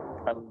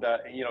 And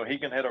he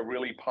can hit a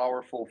really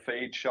powerful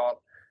fade shot.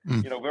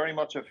 Very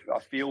much a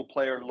field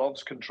player,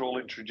 loves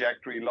controlling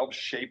trajectory, loves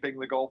shaping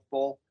the golf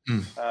ball.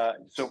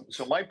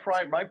 So my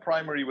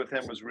primary with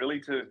him was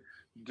really to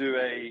do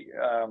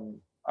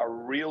a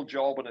real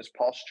job on his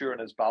posture and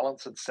his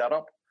balance and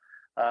setup.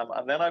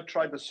 And then I've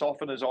tried to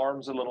soften his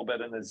arms a little bit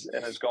in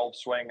his golf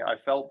swing. I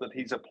felt that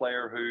he's a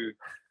player who,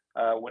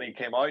 when he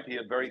came out, he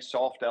had very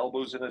soft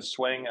elbows in his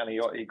swing, and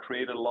he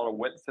created a lot of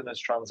width in his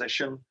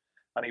transition.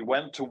 And he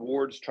went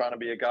towards trying to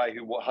be a guy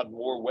who had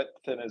more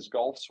width in his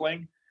golf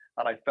swing.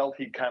 And I felt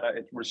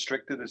it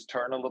restricted his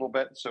turn a little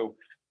bit. So,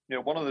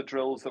 one of the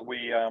drills that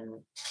we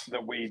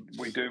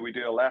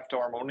do a left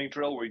arm only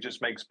drill where he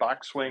just makes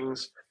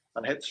backswings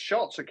and hits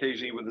shots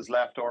occasionally with his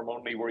left arm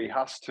only, where he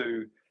has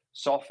to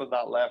soften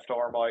that left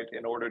arm out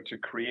in order to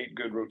create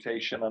good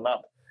rotation. And that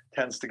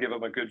tends to give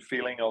him a good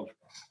feeling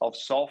of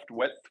soft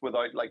width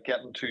without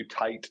getting too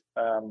tight.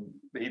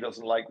 He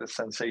doesn't like the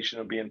sensation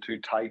of being too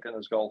tight in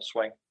his golf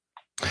swing.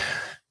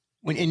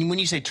 When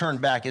you say turn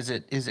back, is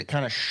it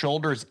kind of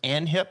shoulders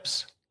and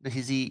hips?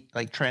 Is he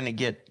trying to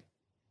get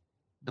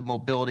the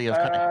mobility of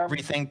kind of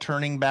everything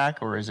turning back,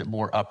 or is it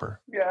more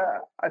upper? Yeah,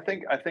 I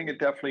think it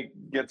definitely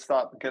gets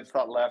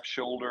that left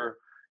shoulder,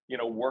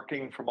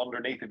 working from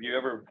underneath. If you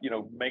ever,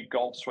 make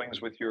golf swings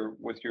with your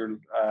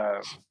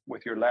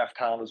left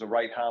hand as a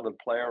right-handed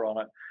player on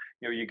it,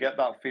 you get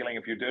that feeling.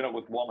 If you're doing it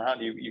with one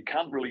hand, you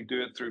can't really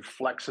do it through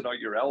flexing out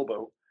your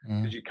elbow,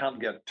 because you can't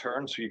get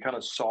turned. So you kind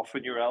of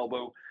soften your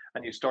elbow,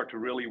 and you start to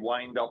really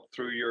wind up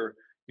through your,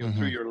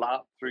 through your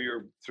lat,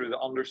 through the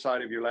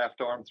underside of your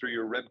left arm, through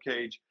your rib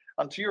cage.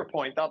 And to your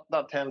point,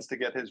 that tends to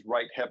get his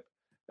right hip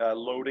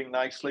loading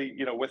nicely.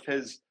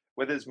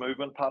 With his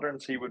movement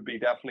patterns, he would be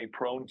definitely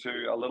prone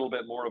to a little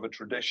bit more of a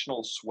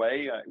traditional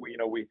sway.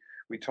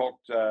 We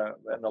talked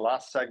in the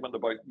last segment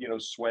about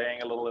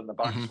swaying a little in the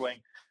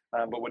backswing.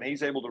 But when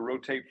he's able to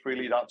rotate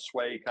freely, that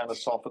sway kind of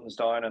softens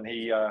down, and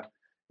he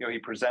he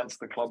presents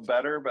the club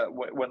better. But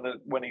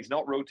when he's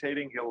not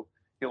rotating,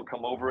 he'll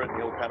come over it.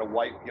 He'll kind of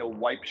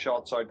wipe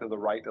shots out to the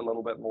right a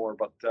little bit more.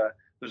 But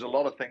there's a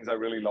lot of things I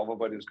really love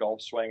about his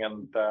golf swing,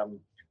 and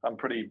I'm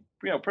pretty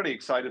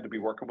excited to be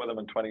working with him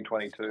in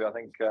 2022. I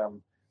think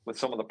with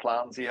some of the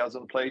plans he has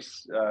in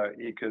place,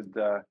 he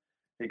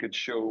could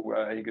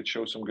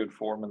show some good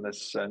form in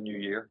this new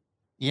year.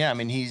 Yeah, I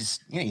mean, he's,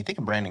 you think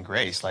of Branden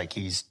Grace, like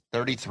he's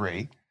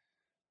 33.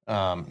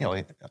 In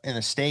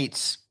the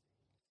States,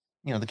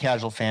 the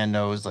casual fan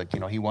knows, like,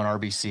 he won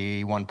RBC,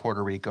 he won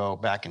Puerto Rico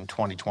back in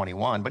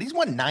 2021, but he's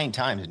won 9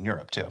 times in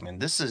Europe too. I mean,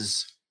 this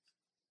is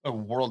a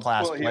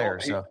world-class player.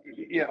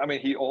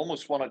 He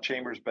almost won at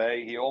Chambers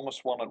Bay. He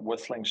almost won at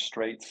Whistling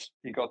Straits.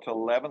 He got to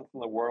 11th in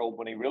the world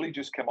when he really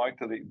just came out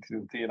to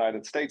the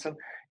United States. And,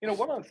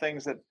 one of the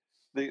things that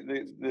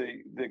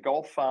the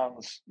golf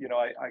fans,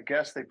 I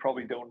guess they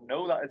probably don't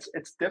know that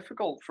it's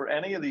difficult for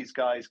any of these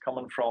guys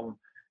coming from,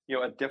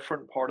 a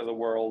different part of the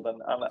world,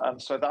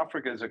 and South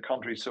Africa is a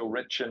country so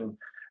rich in,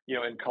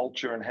 in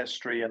culture and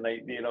history, and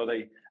they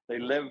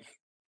live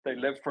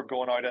for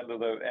going out into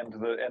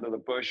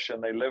the bush,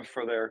 and they live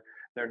for their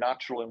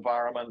natural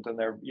environment, and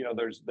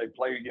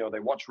they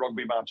watch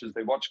rugby matches,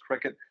 they watch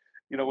cricket.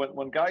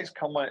 When guys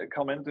come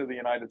into the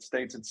United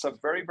States, it's a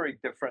very, very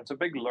different. It's a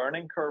big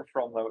learning curve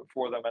for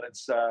them, and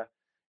it's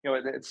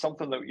it's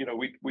something that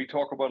we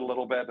talk about a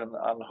little bit,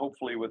 and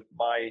hopefully with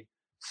my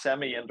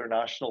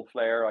semi-international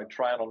flair, I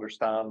try and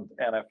understand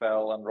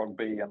NFL and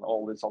rugby and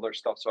all this other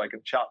stuff, so I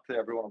can chat to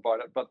everyone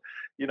about it. But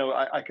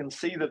I can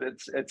see that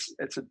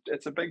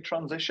it's a big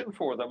transition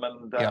for them,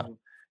 and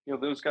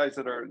those guys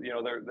that are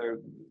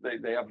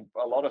they have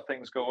a lot of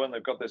things going.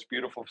 They've got this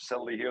beautiful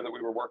facility here that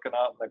we were working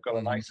at, and they've got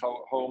a nice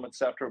home,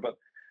 etc. But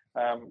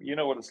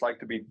what it's like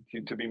to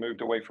be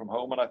moved away from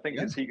home, and I think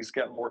as he's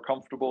getting more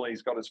comfortable,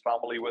 he's got his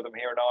family with him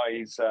here now.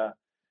 He's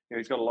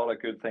got a lot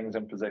of good things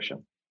in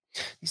position.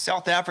 These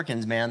South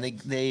Africans, man,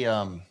 they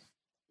kind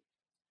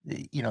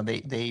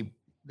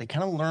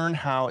of learn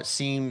how, it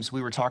seems,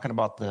 we were talking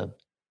about the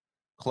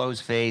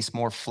closed face,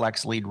 more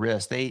flex lead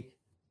wrist. They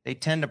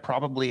tend to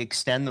probably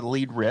extend the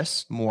lead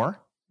wrist more,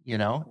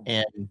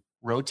 and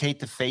rotate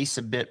the face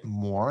a bit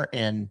more,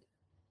 and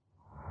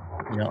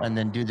and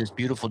then do this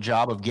beautiful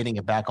job of getting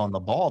it back on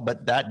the ball.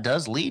 But that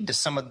does lead to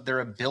some of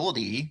their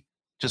ability,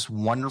 just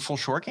wonderful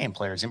short game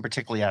players, in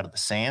particularly out of the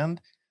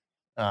sand.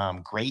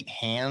 Great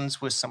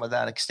hands with some of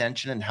that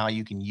extension and how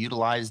you can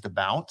utilize the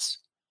bounce.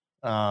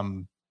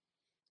 There's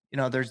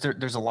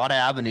a lot of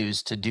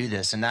avenues to do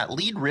this, and that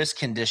lead wrist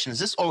condition is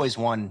this always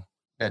one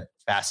that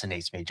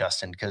fascinates me,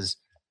 Justin, because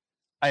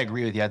I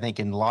agree with you. I think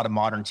in a lot of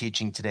modern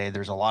teaching today,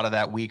 there's a lot of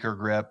that weaker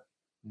grip,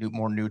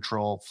 more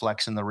neutral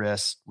flex in the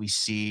wrist. We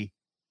see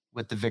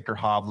with the Victor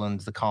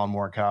Hovlands, the Colin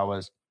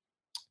Morikawas.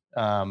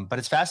 But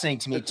it's fascinating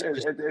to me.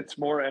 It's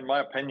more, in my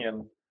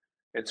opinion,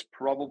 it's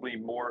probably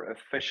more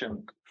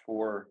efficient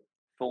for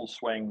full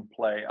swing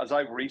play. As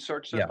I've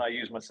researched it, and I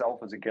use myself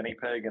as a guinea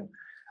pig, and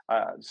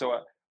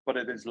but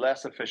it is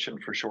less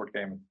efficient for short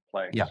game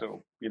play. Yeah.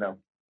 So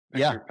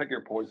pick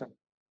your poison.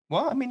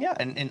 Well, I mean,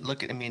 and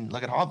look at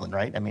Hovland,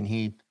 right? I mean,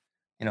 he's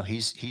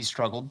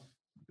struggled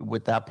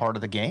with that part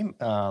of the game,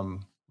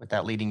 with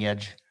that leading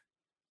edge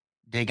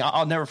dig.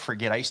 I'll never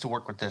forget. I used to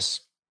work with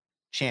this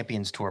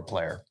Champions Tour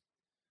player.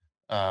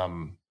 His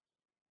name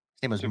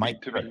was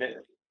Mike.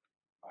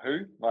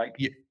 Who? Mike?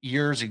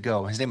 Years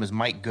ago. His name was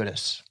Mike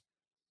Goodis.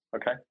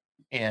 Okay.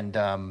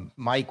 And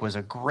Mike was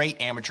a great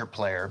amateur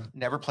player,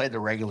 never played the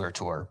regular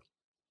tour,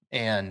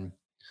 and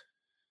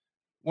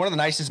one of the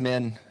nicest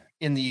men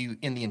in the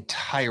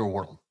entire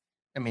world.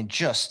 I mean,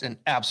 just an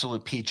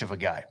absolute peach of a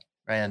guy.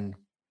 And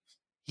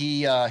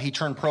he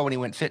turned pro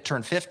when he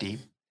turned 50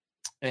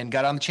 and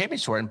got on the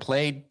Champions Tour and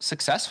played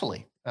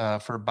successfully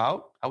for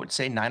about, I would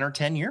say, 9 or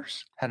 10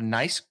 years. Had a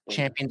nice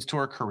Champions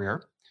Tour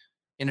career.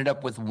 Ended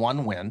up with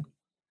 1 win.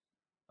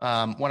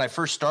 When I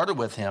first started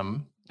with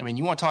him, I mean,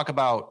 you want to talk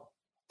about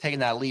taking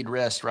that lead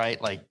wrist, right?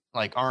 Like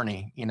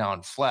Arnie,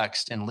 and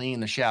flexed and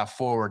leaning the shaft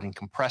forward and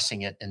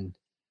compressing it and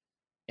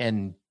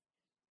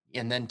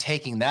then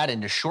taking that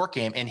into short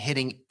game and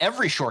hitting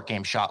every short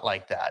game shot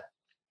like that.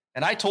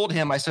 And I told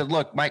him, I said,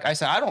 look, Mike,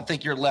 I don't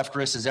think your left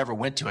wrist has ever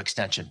went to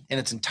extension in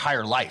its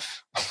entire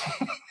life.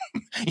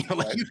 You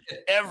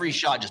hit every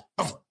shot, just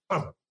boom,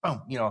 boom,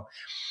 boom,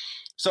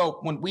 So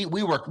when we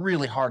worked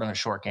really hard on a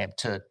short game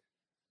to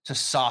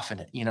soften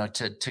it,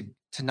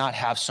 to not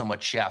have so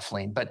much shaft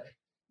lean. But,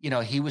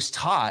 he was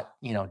taught,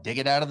 dig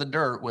it out of the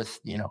dirt with,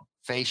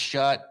 face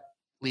shut,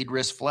 lead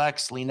wrist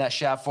flex, lean that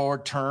shaft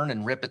forward, turn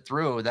and rip it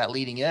through that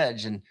leading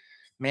edge. And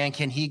man,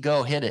 can he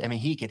go hit it? I mean,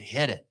 he could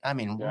hit it. I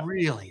mean,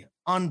 really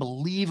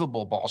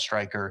unbelievable ball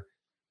striker.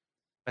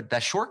 But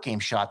that short game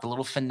shot, the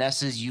little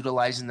finesses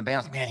utilizing the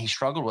bounce, man, he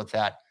struggled with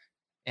that.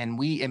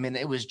 And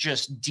it was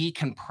just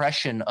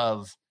decompression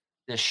of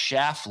this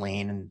shaft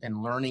lean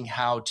and learning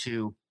how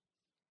to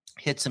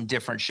hit some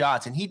different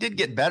shots. And he did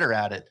get better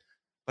at it,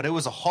 but it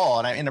was a haul.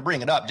 And I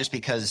bring it up just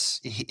because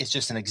it's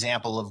just an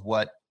example of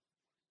what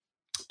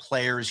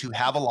players who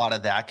have a lot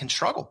of that can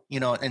struggle,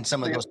 in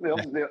some of those.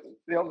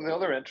 The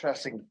other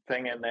interesting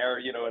thing in there,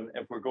 and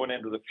if we're going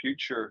into the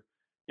future,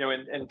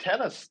 in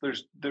tennis,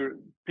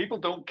 people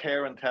don't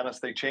care in tennis.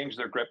 They change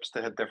their grips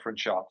to hit different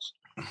shots.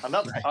 And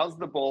that's right. As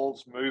the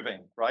ball's moving,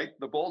 right?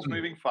 The ball's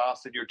moving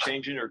fast and you're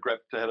changing your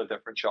grip to hit a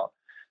different shot.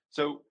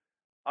 So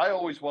I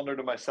always wonder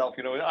to myself,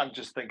 I'm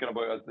just thinking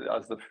about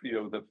as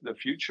the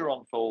future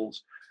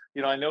unfolds.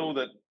 I know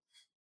that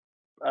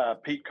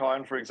Pete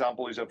Cowan, for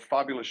example, who's a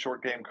fabulous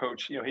short game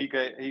coach,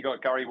 he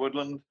got Gary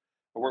Woodland.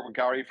 I worked with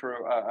Gary for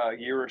a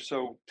year or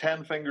so,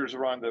 10 fingers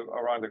around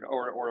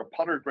or a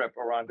putter grip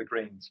around the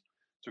greens.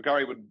 So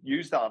Gary would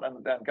use that,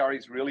 and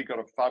Gary's really got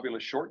a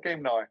fabulous short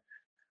game now.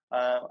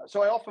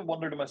 So I often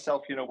wonder to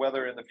myself,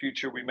 whether in the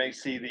future we may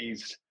see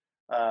these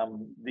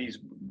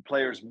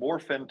players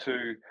morph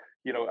into,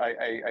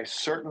 a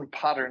certain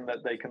pattern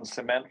that they can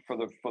cement for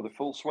the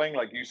full swing,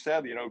 like you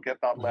said.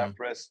 Get that left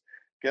wrist,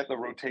 get the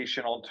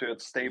rotation onto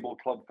it, stable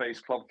club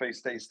face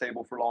stays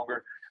stable for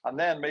longer, and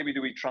then maybe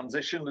do we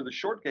transition to the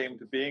short game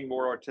to being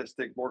more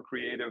artistic, more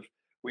creative?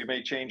 We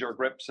may change our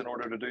grips in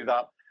order to do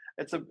that.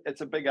 It's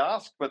a big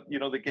ask, but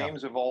the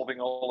game's evolving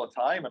all the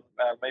time, and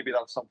maybe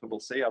that's something we'll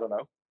see. I don't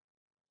know.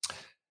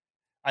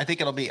 I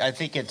think it's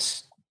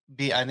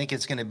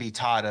going to be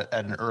taught at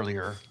an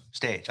earlier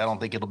stage. I don't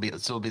think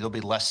there'll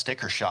be less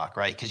sticker shock,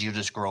 right? Because you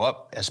just grow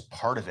up as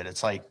part of it.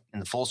 It's like in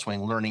the full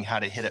swing, learning how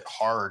to hit it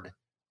hard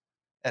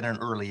at an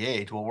early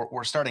age. Well,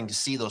 we're starting to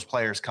see those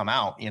players come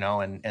out,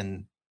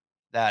 and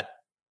that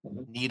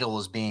needle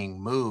is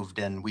being moved,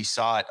 and we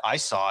saw it. I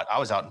saw it. I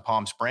was out in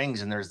Palm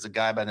Springs, and there's a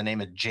guy by the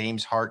name of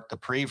James Hart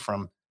Dupree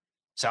from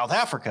South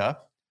Africa.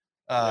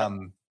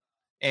 And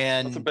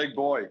that's a big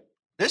boy.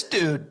 This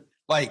dude,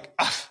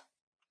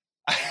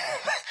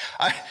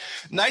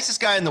 nicest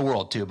guy in the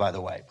world too, by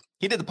the way.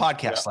 He did the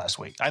podcast last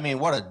week. I mean,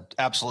 what an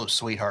absolute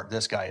sweetheart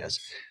this guy is.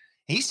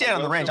 He's standing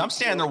on the range. I'm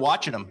standing there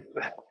watching him,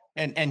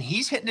 and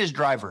he's hitting his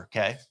driver.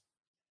 Okay.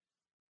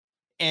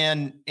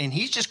 And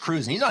he's just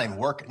cruising. He's not even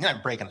working. He's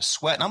not breaking a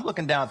sweat. And I'm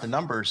looking down at the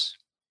numbers.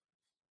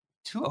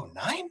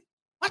 209?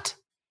 What?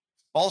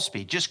 Ball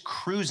speed, just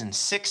cruising.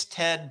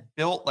 6'10",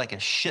 built like a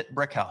shit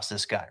brick house,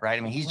 this guy, right?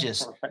 I mean, he's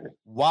just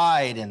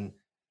wide and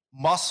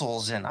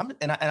muscles. And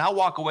I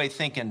walk away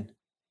thinking,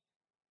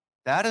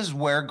 that is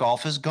where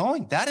golf is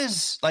going. That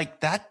is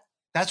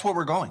that's where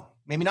we're going.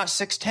 Maybe not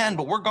 6'10",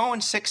 but we're going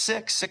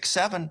 6'6",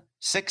 6'7",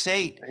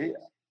 6'8".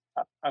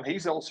 And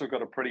he's also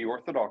got a pretty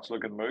orthodox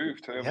looking move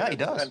too. Yeah, he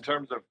does. In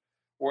terms of,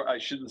 or I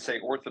shouldn't say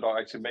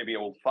orthodox, maybe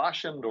old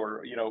fashioned,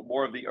 or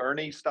more of the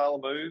Ernie style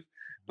move.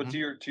 But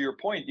to your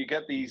point, you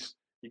get these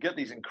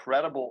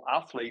incredible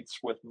athletes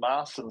with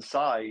mass and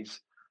size.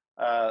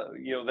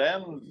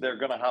 Then they're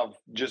going to have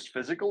just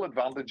physical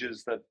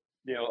advantages that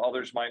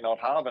others might not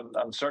have,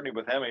 and certainly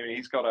with him, I mean,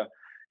 he's got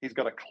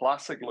a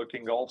classic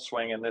looking golf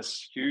swing in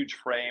this huge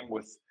frame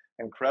with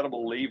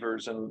incredible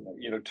levers, and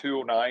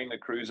 209 the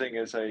cruising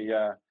is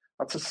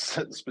that's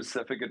a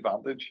specific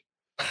advantage.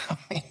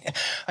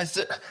 I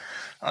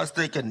was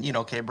thinking,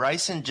 okay,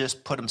 Bryson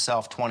just put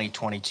himself 20,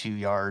 22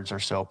 yards or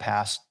so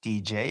past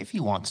DJ if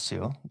he wants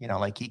to,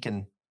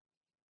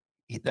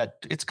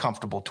 it's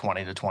comfortable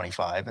 20 to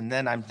 25. And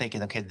then I'm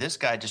thinking, okay, this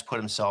guy just put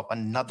himself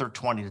another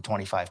 20 to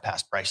 25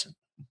 past Bryson.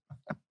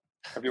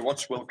 Have you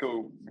watched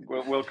Wilco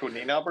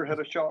Nienaber hit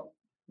a shot?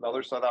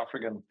 Another South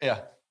African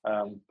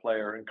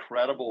player,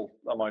 incredible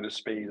amount of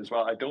speed as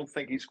well. I don't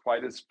think he's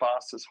quite as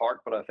fast as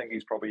Hart, but I think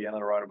he's probably in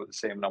and around about the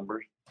same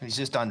numbers. He's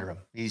just under him.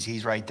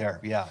 He's right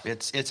there. Yeah,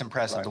 it's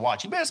impressive to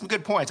watch. He made some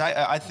good points.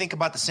 I think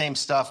about the same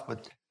stuff,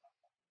 but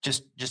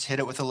just hit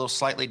it with a little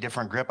slightly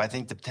different grip. I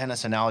think the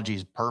tennis analogy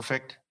is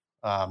perfect.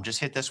 Just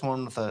hit this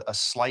one with a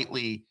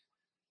slightly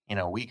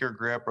weaker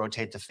grip,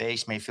 rotate the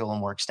face, may feel a little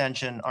more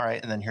extension. All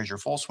right. And then here's your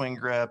full swing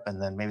grip.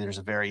 And then maybe there's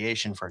a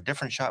variation for a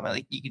different shot.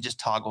 Like you can just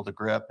toggle the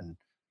grip and,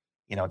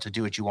 to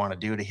do what you want to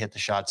do to hit the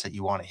shots that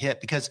you want to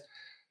hit.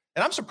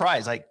 And I'm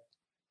surprised, I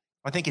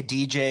think a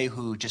DJ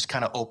who just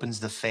kind of opens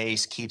the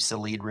face, keeps the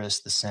lead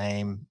wrist the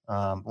same.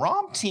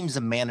 Rahm seems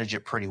to manage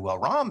it pretty well.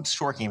 Rahm's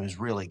short game is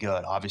really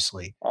good,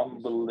 obviously.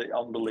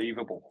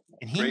 Unbelievable.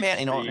 And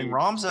and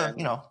Rahm's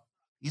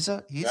he's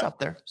up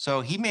there. So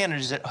he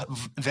manages it.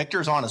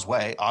 Victor's on his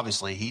way.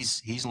 Obviously,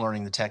 he's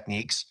learning the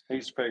techniques.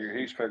 He's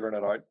figuring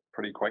it out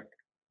pretty quick.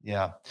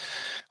 Yeah.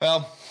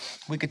 Well,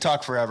 we could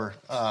talk forever.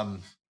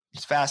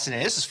 It's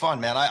fascinating. This is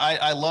fun, man.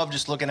 I love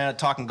just looking at it,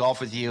 talking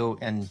golf with you,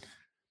 and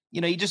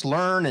you just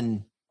learn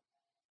and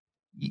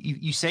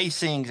you say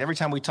things every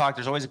time we talk.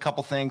 There's always a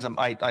couple things.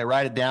 I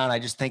write it down. I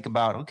just think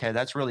about, okay,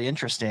 that's really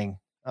interesting.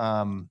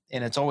 And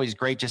it's always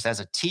great just as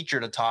a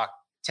teacher to talk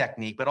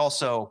technique, but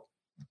also,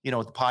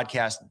 with the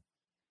podcast,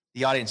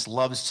 the audience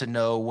loves to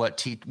know what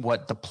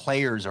the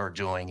players are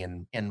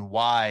doing and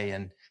why.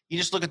 And you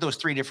just look at those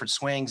three different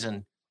swings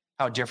and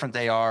how different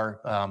they are.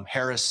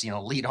 Harris,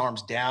 lead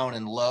arms down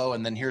and low.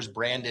 And then here's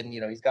Branden,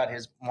 he's got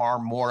his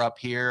arm more up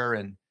here.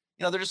 And,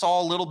 they're just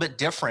all a little bit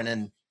different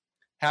and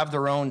have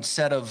their own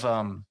set of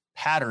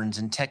patterns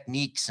and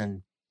techniques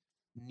and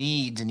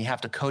needs. And you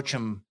have to coach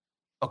them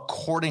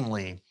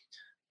accordingly.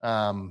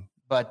 But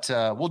but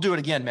we'll do it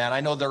again, man.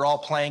 I know they're all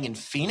playing in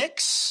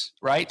Phoenix,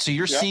 right? So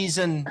your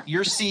season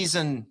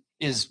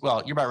is,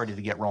 well, you're about ready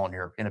to get rolling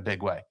here in a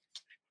big way.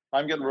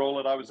 I'm getting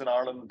rolling. I was in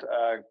Ireland,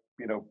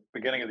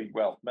 beginning of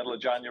middle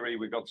of January.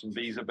 We got some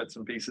visa bits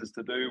and pieces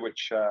to do,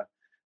 which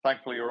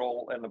thankfully are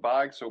all in the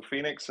bag. So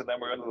Phoenix, and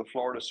then we're into the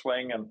Florida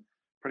swing, and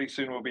pretty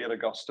soon we'll be at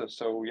Augusta.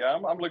 So yeah,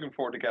 I'm looking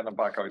forward to getting them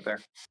back out there.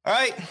 All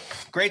right.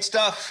 Great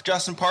stuff.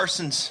 Justin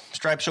Parsons,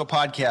 Stripe Show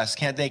Podcast.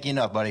 Can't thank you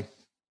enough, buddy.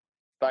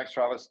 Thanks,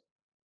 Travis.